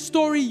referee in your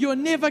story, you're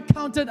never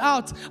counted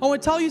out. I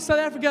want to tell you, South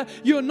Africa,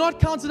 you're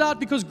not counted out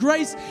because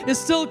Grace is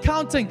still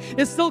counting.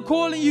 It's still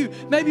calling you.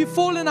 Maybe you've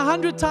fallen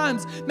 100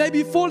 times. Maybe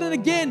you've fallen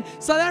again.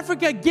 South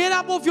Africa, get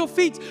up off your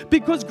feet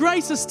because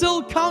Grace is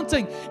still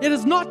counting. It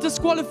has not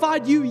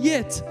disqualified you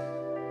yet.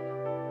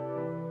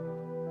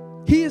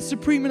 He is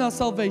supreme in our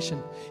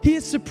salvation. He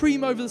is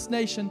supreme over this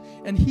nation,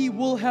 and He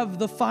will have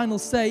the final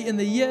say. In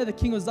the year the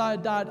King Uzziah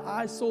died,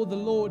 I saw the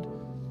Lord.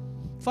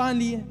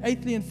 Finally,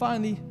 eighthly and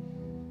finally,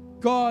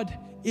 God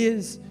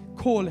is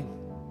calling.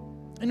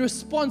 In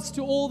response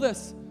to all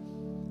this,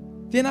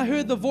 then I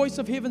heard the voice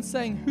of heaven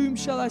saying, whom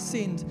shall I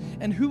send,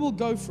 and who will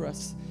go for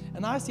us?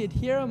 And I said,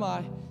 here am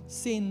I,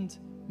 send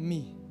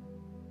me.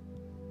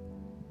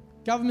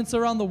 Governments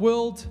around the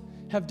world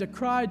have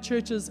decried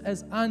churches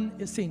as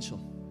unessential.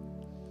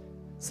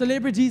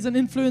 Celebrities and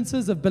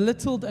influencers have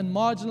belittled and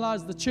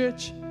marginalized the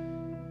church.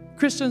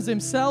 Christians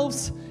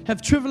themselves have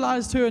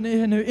trivialized her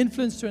and her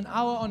influence to an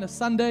hour on a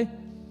Sunday.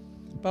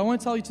 But I want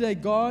to tell you today,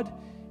 God,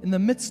 in the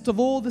midst of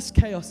all this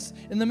chaos,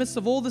 in the midst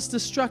of all this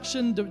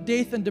destruction,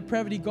 death, and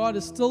depravity, God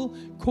is still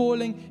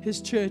calling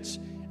His church.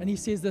 And He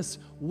says this,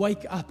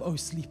 wake up, O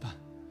sleeper.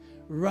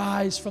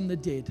 Rise from the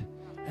dead,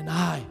 and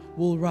I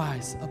will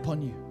rise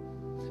upon you.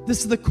 This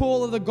is the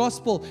call of the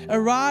gospel.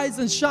 Arise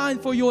and shine,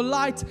 for your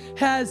light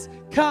has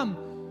come.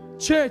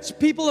 Church,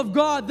 people of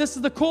God, this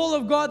is the call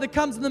of God that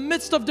comes in the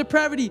midst of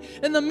depravity,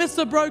 in the midst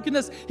of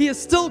brokenness. He is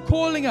still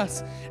calling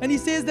us. And He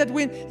says that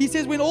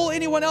when all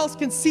anyone else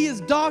can see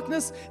is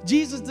darkness,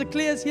 Jesus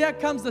declares, here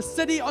comes the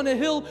city on a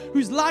hill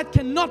whose light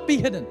cannot be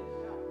hidden.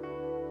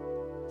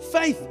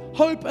 Faith,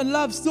 hope, and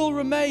love still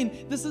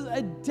remain. This is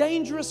a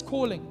dangerous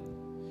calling.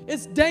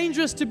 It's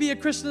dangerous to be a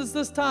Christian at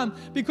this time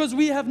because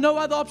we have no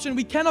other option.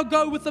 We cannot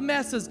go with the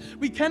masses.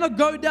 We cannot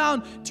go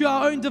down to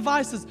our own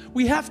devices.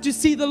 We have to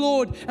see the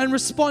Lord and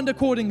respond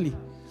accordingly.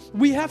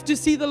 We have to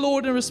see the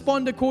Lord and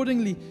respond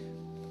accordingly.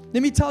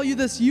 Let me tell you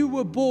this, you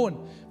were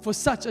born for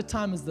such a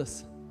time as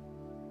this.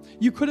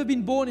 You could have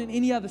been born in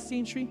any other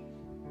century.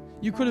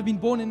 You could have been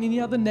born in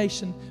any other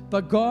nation.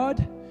 But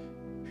God,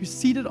 who's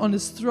seated on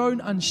His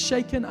throne,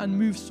 unshaken,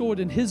 unmoved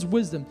sword in His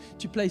wisdom,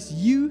 to place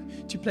you,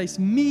 to place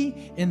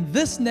me in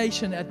this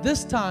nation at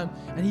this time.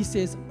 And He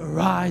says,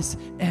 arise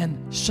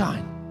and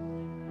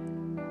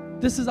shine.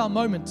 This is our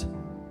moment.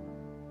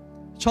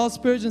 Charles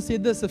Spurgeon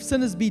said this, if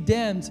sinners be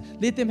damned,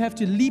 let them have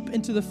to leap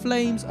into the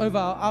flames over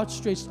our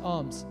outstretched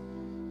arms.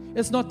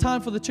 It's not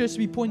time for the church to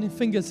be pointing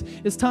fingers.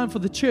 It's time for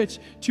the church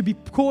to be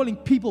calling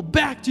people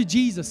back to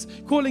Jesus,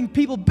 calling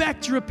people back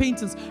to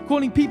repentance,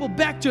 calling people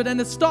back to it. And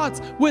it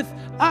starts with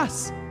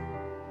us.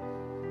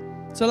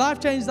 So Life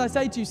Changers, I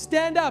say to you,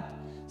 stand up,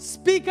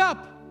 speak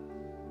up,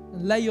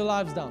 and lay your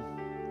lives down.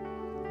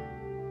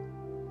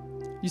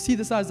 You see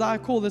this Isaiah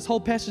call, this whole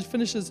passage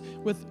finishes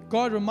with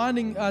God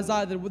reminding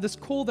Isaiah that this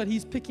call that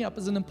he's picking up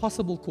is an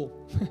impossible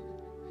call.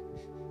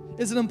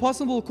 It's an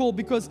impossible call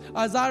because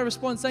Isaiah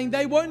responds saying,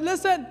 they won't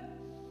listen.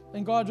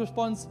 And God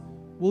responds,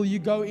 will you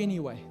go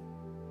anyway?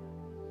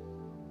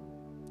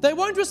 They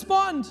won't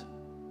respond.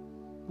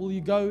 Will you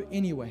go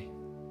anyway?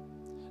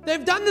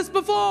 They've done this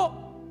before.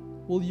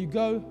 Will you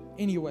go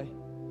anyway?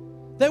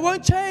 They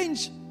won't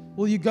change.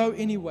 Will you go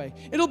anyway?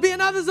 It'll be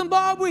another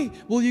Zimbabwe.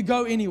 Will you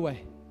go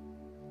anyway?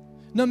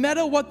 No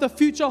matter what the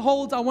future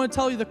holds, I want to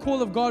tell you the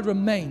call of God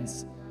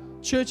remains.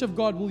 Church of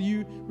God, will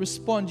you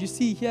respond? You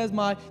see, here's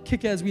my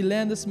kicker as we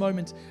land this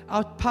moment.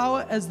 Our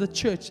power as the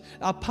church,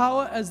 our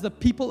power as the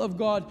people of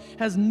God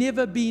has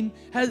never been,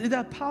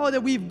 that power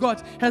that we've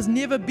got has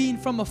never been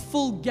from a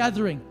full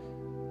gathering.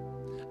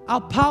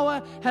 Our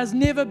power has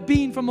never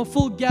been from a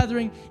full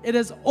gathering. It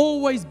has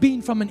always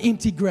been from an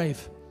empty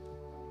grave.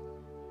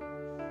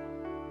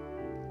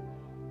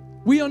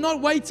 We are not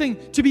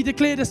waiting to be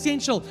declared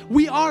essential.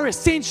 We are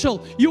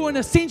essential. You are an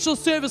essential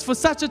service for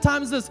such a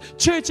time as this.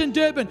 Church in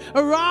Durban,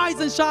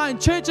 arise and shine.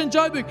 Church in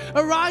Joburg,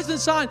 arise and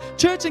shine.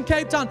 Church in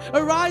Cape Town,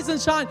 arise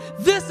and shine.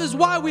 This is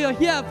why we are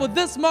here for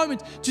this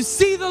moment, to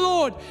see the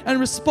Lord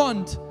and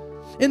respond.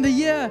 In the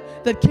year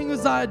that King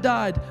Uzziah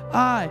died,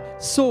 I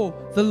saw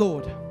the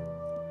Lord.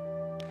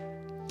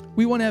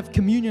 We want to have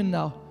communion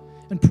now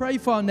and pray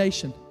for our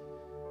nation,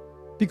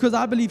 because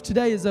I believe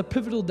today is a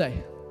pivotal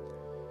day.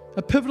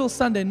 A pivotal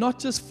Sunday, not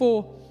just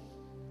for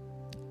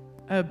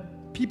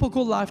people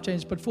called Life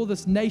Change, but for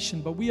this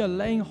nation. But we are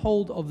laying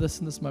hold of this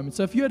in this moment.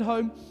 So if you're at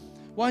home,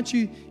 why don't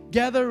you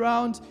gather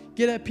around,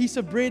 get a piece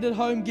of bread at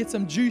home, get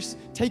some juice,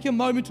 take a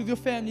moment with your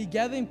family,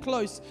 gather them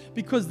close,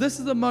 because this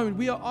is the moment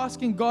we are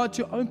asking God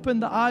to open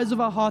the eyes of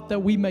our heart that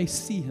we may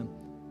see Him.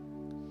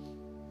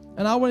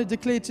 And I want to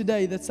declare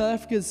today that South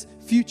Africa's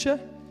future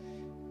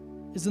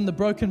is in the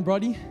broken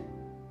body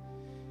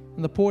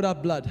and the poured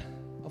out blood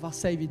of our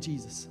Savior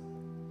Jesus.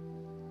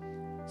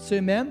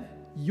 Sir, ma'am,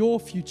 your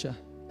future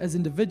as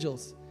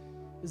individuals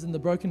is in the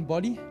broken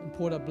body and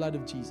poured out blood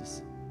of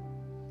Jesus.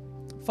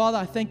 Father,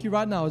 I thank you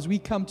right now as we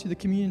come to the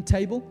communion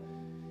table.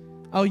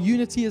 Our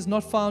unity is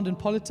not found in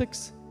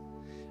politics.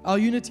 Our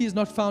unity is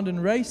not found in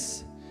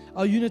race.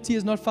 Our unity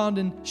is not found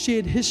in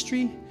shared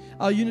history.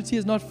 Our unity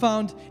is not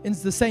found in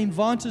the same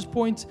vantage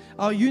point.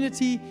 Our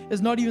unity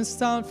is not even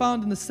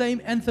found in the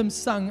same anthem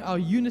sung. Our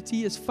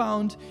unity is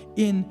found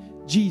in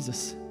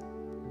Jesus,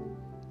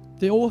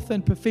 the author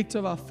and perfecter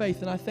of our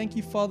faith. And I thank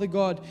you, Father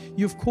God,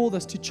 you've called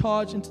us to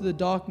charge into the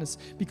darkness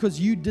because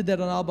you did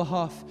that on our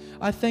behalf.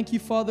 I thank you,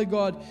 Father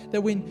God, that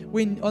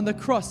when on the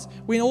cross,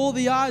 when all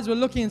the eyes were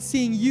looking and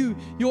seeing you,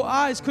 your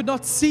eyes could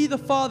not see the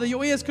Father,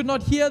 your ears could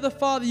not hear the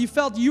Father. You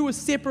felt you were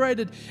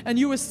separated, and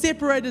you were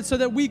separated so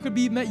that we could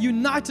be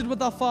united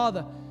with our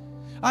Father.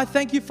 I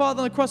thank you,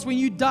 Father, on the cross, when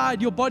you died,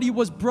 your body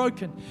was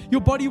broken. Your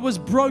body was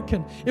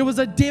broken. It was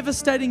a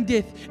devastating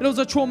death. It was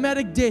a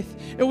traumatic death.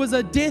 It was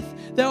a death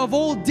that of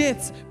all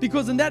deaths,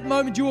 because in that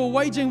moment you were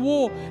waging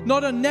war,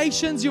 not on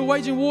nations, you were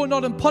waging war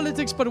not on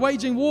politics, but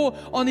waging war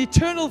on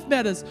eternal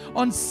matters,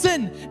 on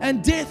sin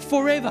and death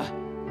forever.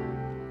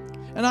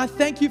 And I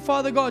thank you,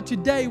 Father God,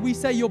 today we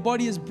say your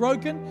body is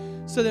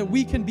broken so that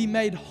we can be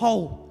made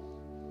whole,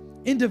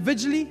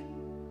 individually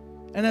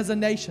and as a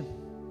nation.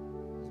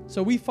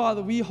 So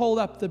Father, we hold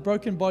up the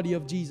broken body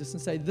of Jesus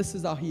and say, this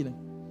is our healing.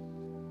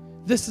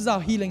 This is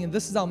our healing and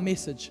this is our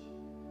message.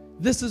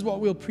 This is what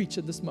we'll preach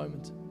at this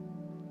moment.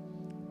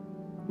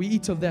 We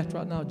eat of that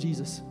right now,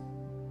 Jesus.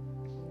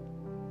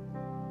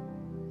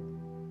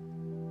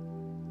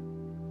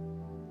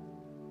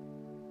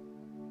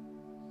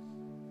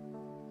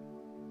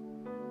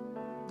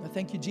 I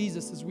thank you,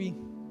 Jesus, as we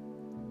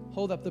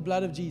hold up the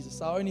blood of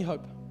Jesus, our only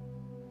hope.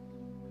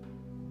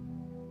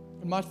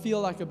 It might feel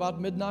like about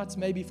midnight,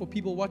 maybe for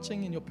people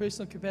watching in your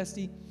personal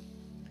capacity.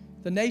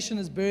 The nation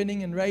is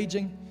burning and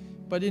raging,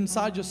 but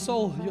inside your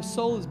soul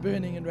is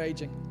burning and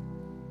raging.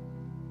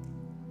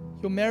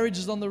 Your marriage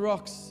is on the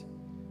rocks.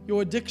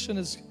 Your addiction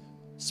is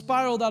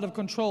spiraled out of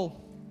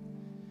control.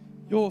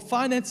 Your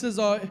finances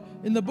are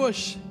in the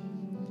bush.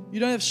 You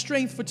don't have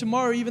strength for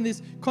tomorrow, even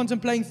these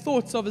contemplating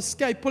thoughts of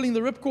escape, pulling the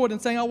ripcord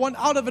and saying, I want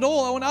out of it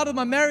all. I want out of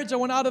my marriage. I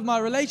want out of my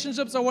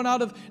relationships. I want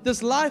out of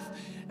this life.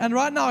 And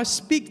right now I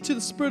speak to the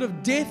spirit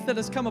of death that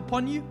has come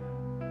upon you.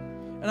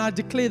 And I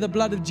declare the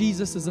blood of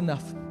Jesus is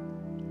enough.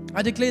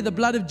 I declare the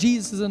blood of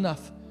Jesus is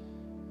enough.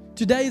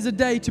 Today is a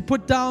day to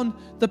put down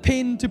the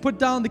pen, to put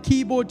down the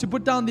keyboard, to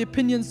put down the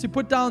opinions, to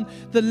put down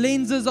the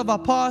lenses of our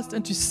past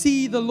and to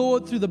see the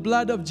Lord through the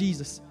blood of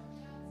Jesus.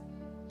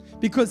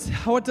 Because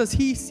what does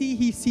He see?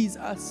 He sees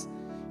us,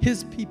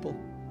 His people.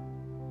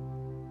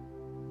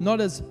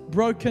 Not as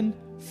broken,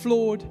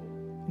 flawed,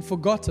 and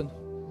forgotten,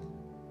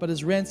 but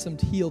as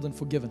ransomed, healed, and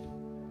forgiven.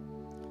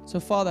 So,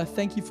 Father, I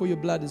thank you for your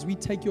blood. As we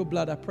take your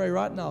blood, I pray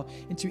right now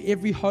into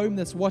every home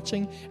that's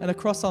watching and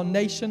across our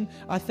nation.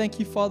 I thank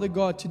you, Father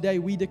God, today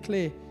we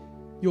declare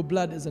your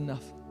blood is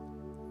enough.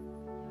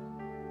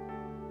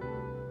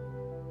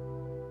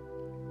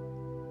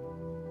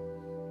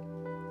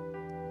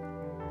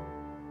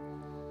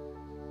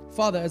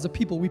 Father, as a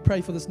people, we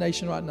pray for this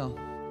nation right now.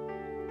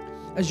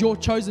 As your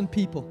chosen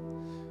people,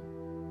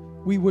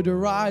 we would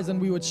arise and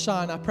we would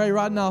shine. I pray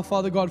right now,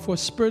 Father God, for a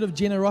spirit of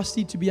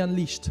generosity to be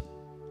unleashed.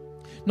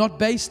 Not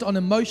based on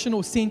emotion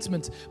or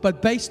sentiment,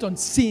 but based on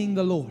seeing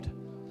the Lord.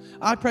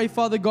 I pray,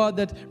 Father God,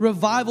 that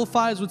revival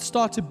fires would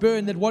start to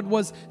burn, that what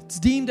was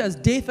deemed as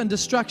death and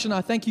destruction,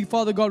 I thank you,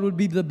 Father God, would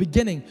be the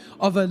beginning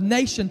of a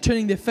nation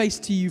turning their face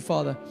to you,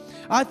 Father.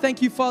 I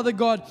thank you, Father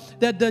God,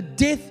 that the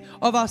death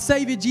of our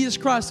Savior Jesus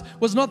Christ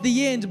was not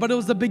the end, but it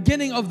was the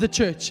beginning of the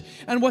church.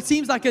 And what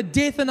seems like a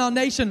death in our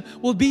nation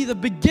will be the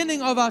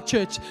beginning of our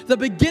church, the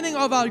beginning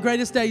of our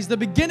greatest days, the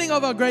beginning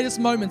of our greatest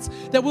moments,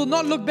 that we'll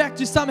not look back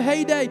to some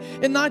heyday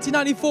in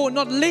 1994,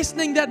 not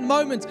lessening that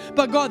moment,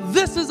 but God,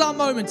 this is our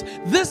moment.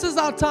 This is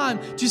our time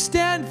to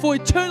stand for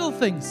eternal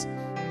things.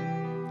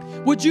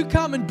 Would you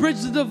come and bridge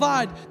the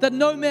divide that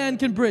no man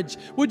can bridge?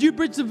 Would you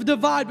bridge the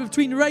divide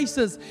between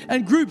races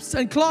and groups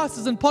and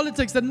classes and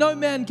politics that no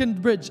man can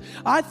bridge?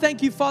 I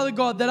thank you, Father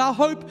God, that our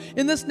hope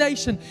in this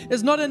nation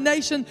is not a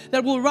nation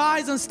that will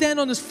rise and stand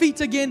on its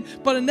feet again,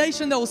 but a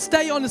nation that will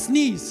stay on its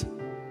knees.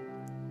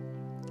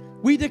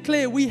 We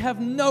declare we have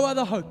no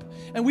other hope,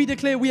 and we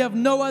declare we have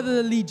no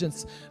other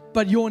allegiance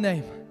but your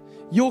name,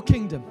 your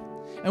kingdom.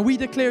 And we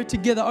declare it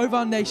together over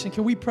our nation.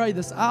 Can we pray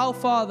this? Our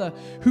Father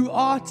who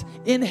art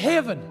in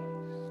heaven,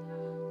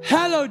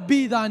 hallowed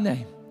be thy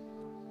name.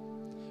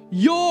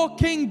 Your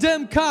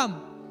kingdom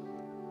come.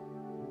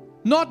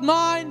 Not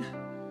mine,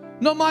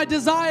 not my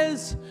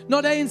desires,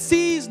 not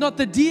ANC's, not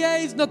the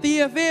DA's, not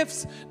the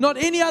EFF's, not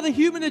any other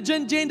human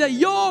agenda.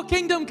 Your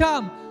kingdom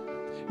come.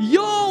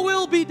 Your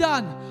will be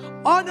done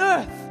on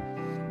earth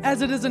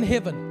as it is in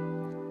heaven.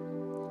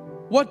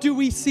 What do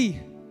we see?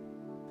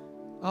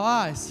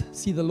 Our eyes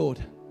see the Lord.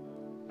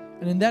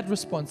 And in that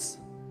response,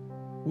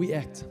 we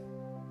act.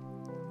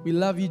 We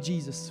love you,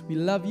 Jesus. We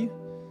love you.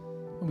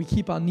 And we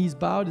keep our knees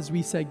bowed as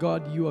we say,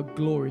 God, you are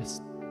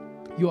glorious.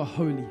 You are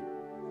holy.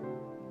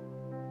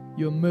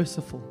 You are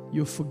merciful.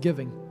 You are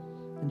forgiving.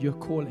 And you are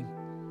calling.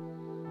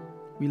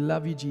 We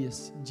love you,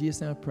 Jesus. In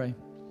Jesus' name I pray.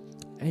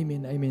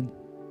 Amen. Amen.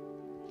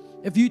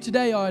 If you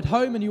today are at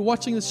home and you're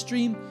watching the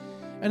stream,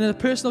 and in a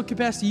personal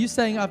capacity, you're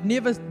saying, I've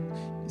never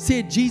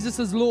said Jesus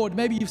is Lord.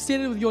 Maybe you've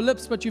said it with your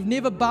lips, but you've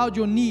never bowed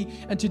your knee.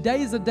 And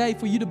today is the day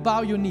for you to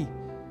bow your knee.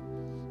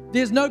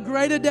 There's no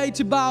greater day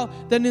to bow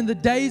than in the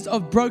days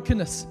of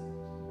brokenness.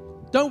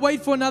 Don't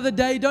wait for another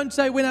day. Don't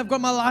say, when I've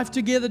got my life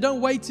together.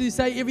 Don't wait to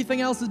say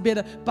everything else is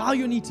better. Bow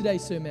your knee today,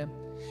 sir, ma'am.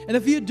 And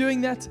if you're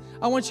doing that,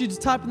 I want you to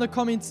type in the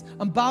comments,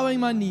 I'm bowing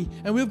my knee.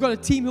 And we've got a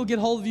team who'll get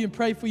hold of you and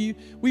pray for you.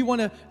 We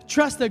want to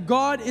trust that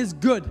God is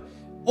good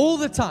all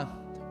the time.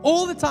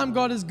 All the time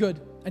God is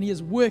good and He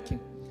is working.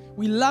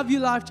 We love you,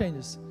 Life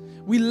Changers.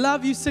 We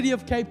love you, City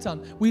of Cape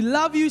Town. We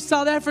love you,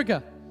 South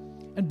Africa.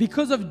 And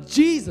because of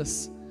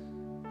Jesus,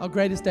 our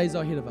greatest days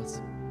are ahead of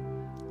us.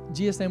 In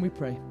Jesus' name we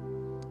pray.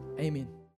 Amen.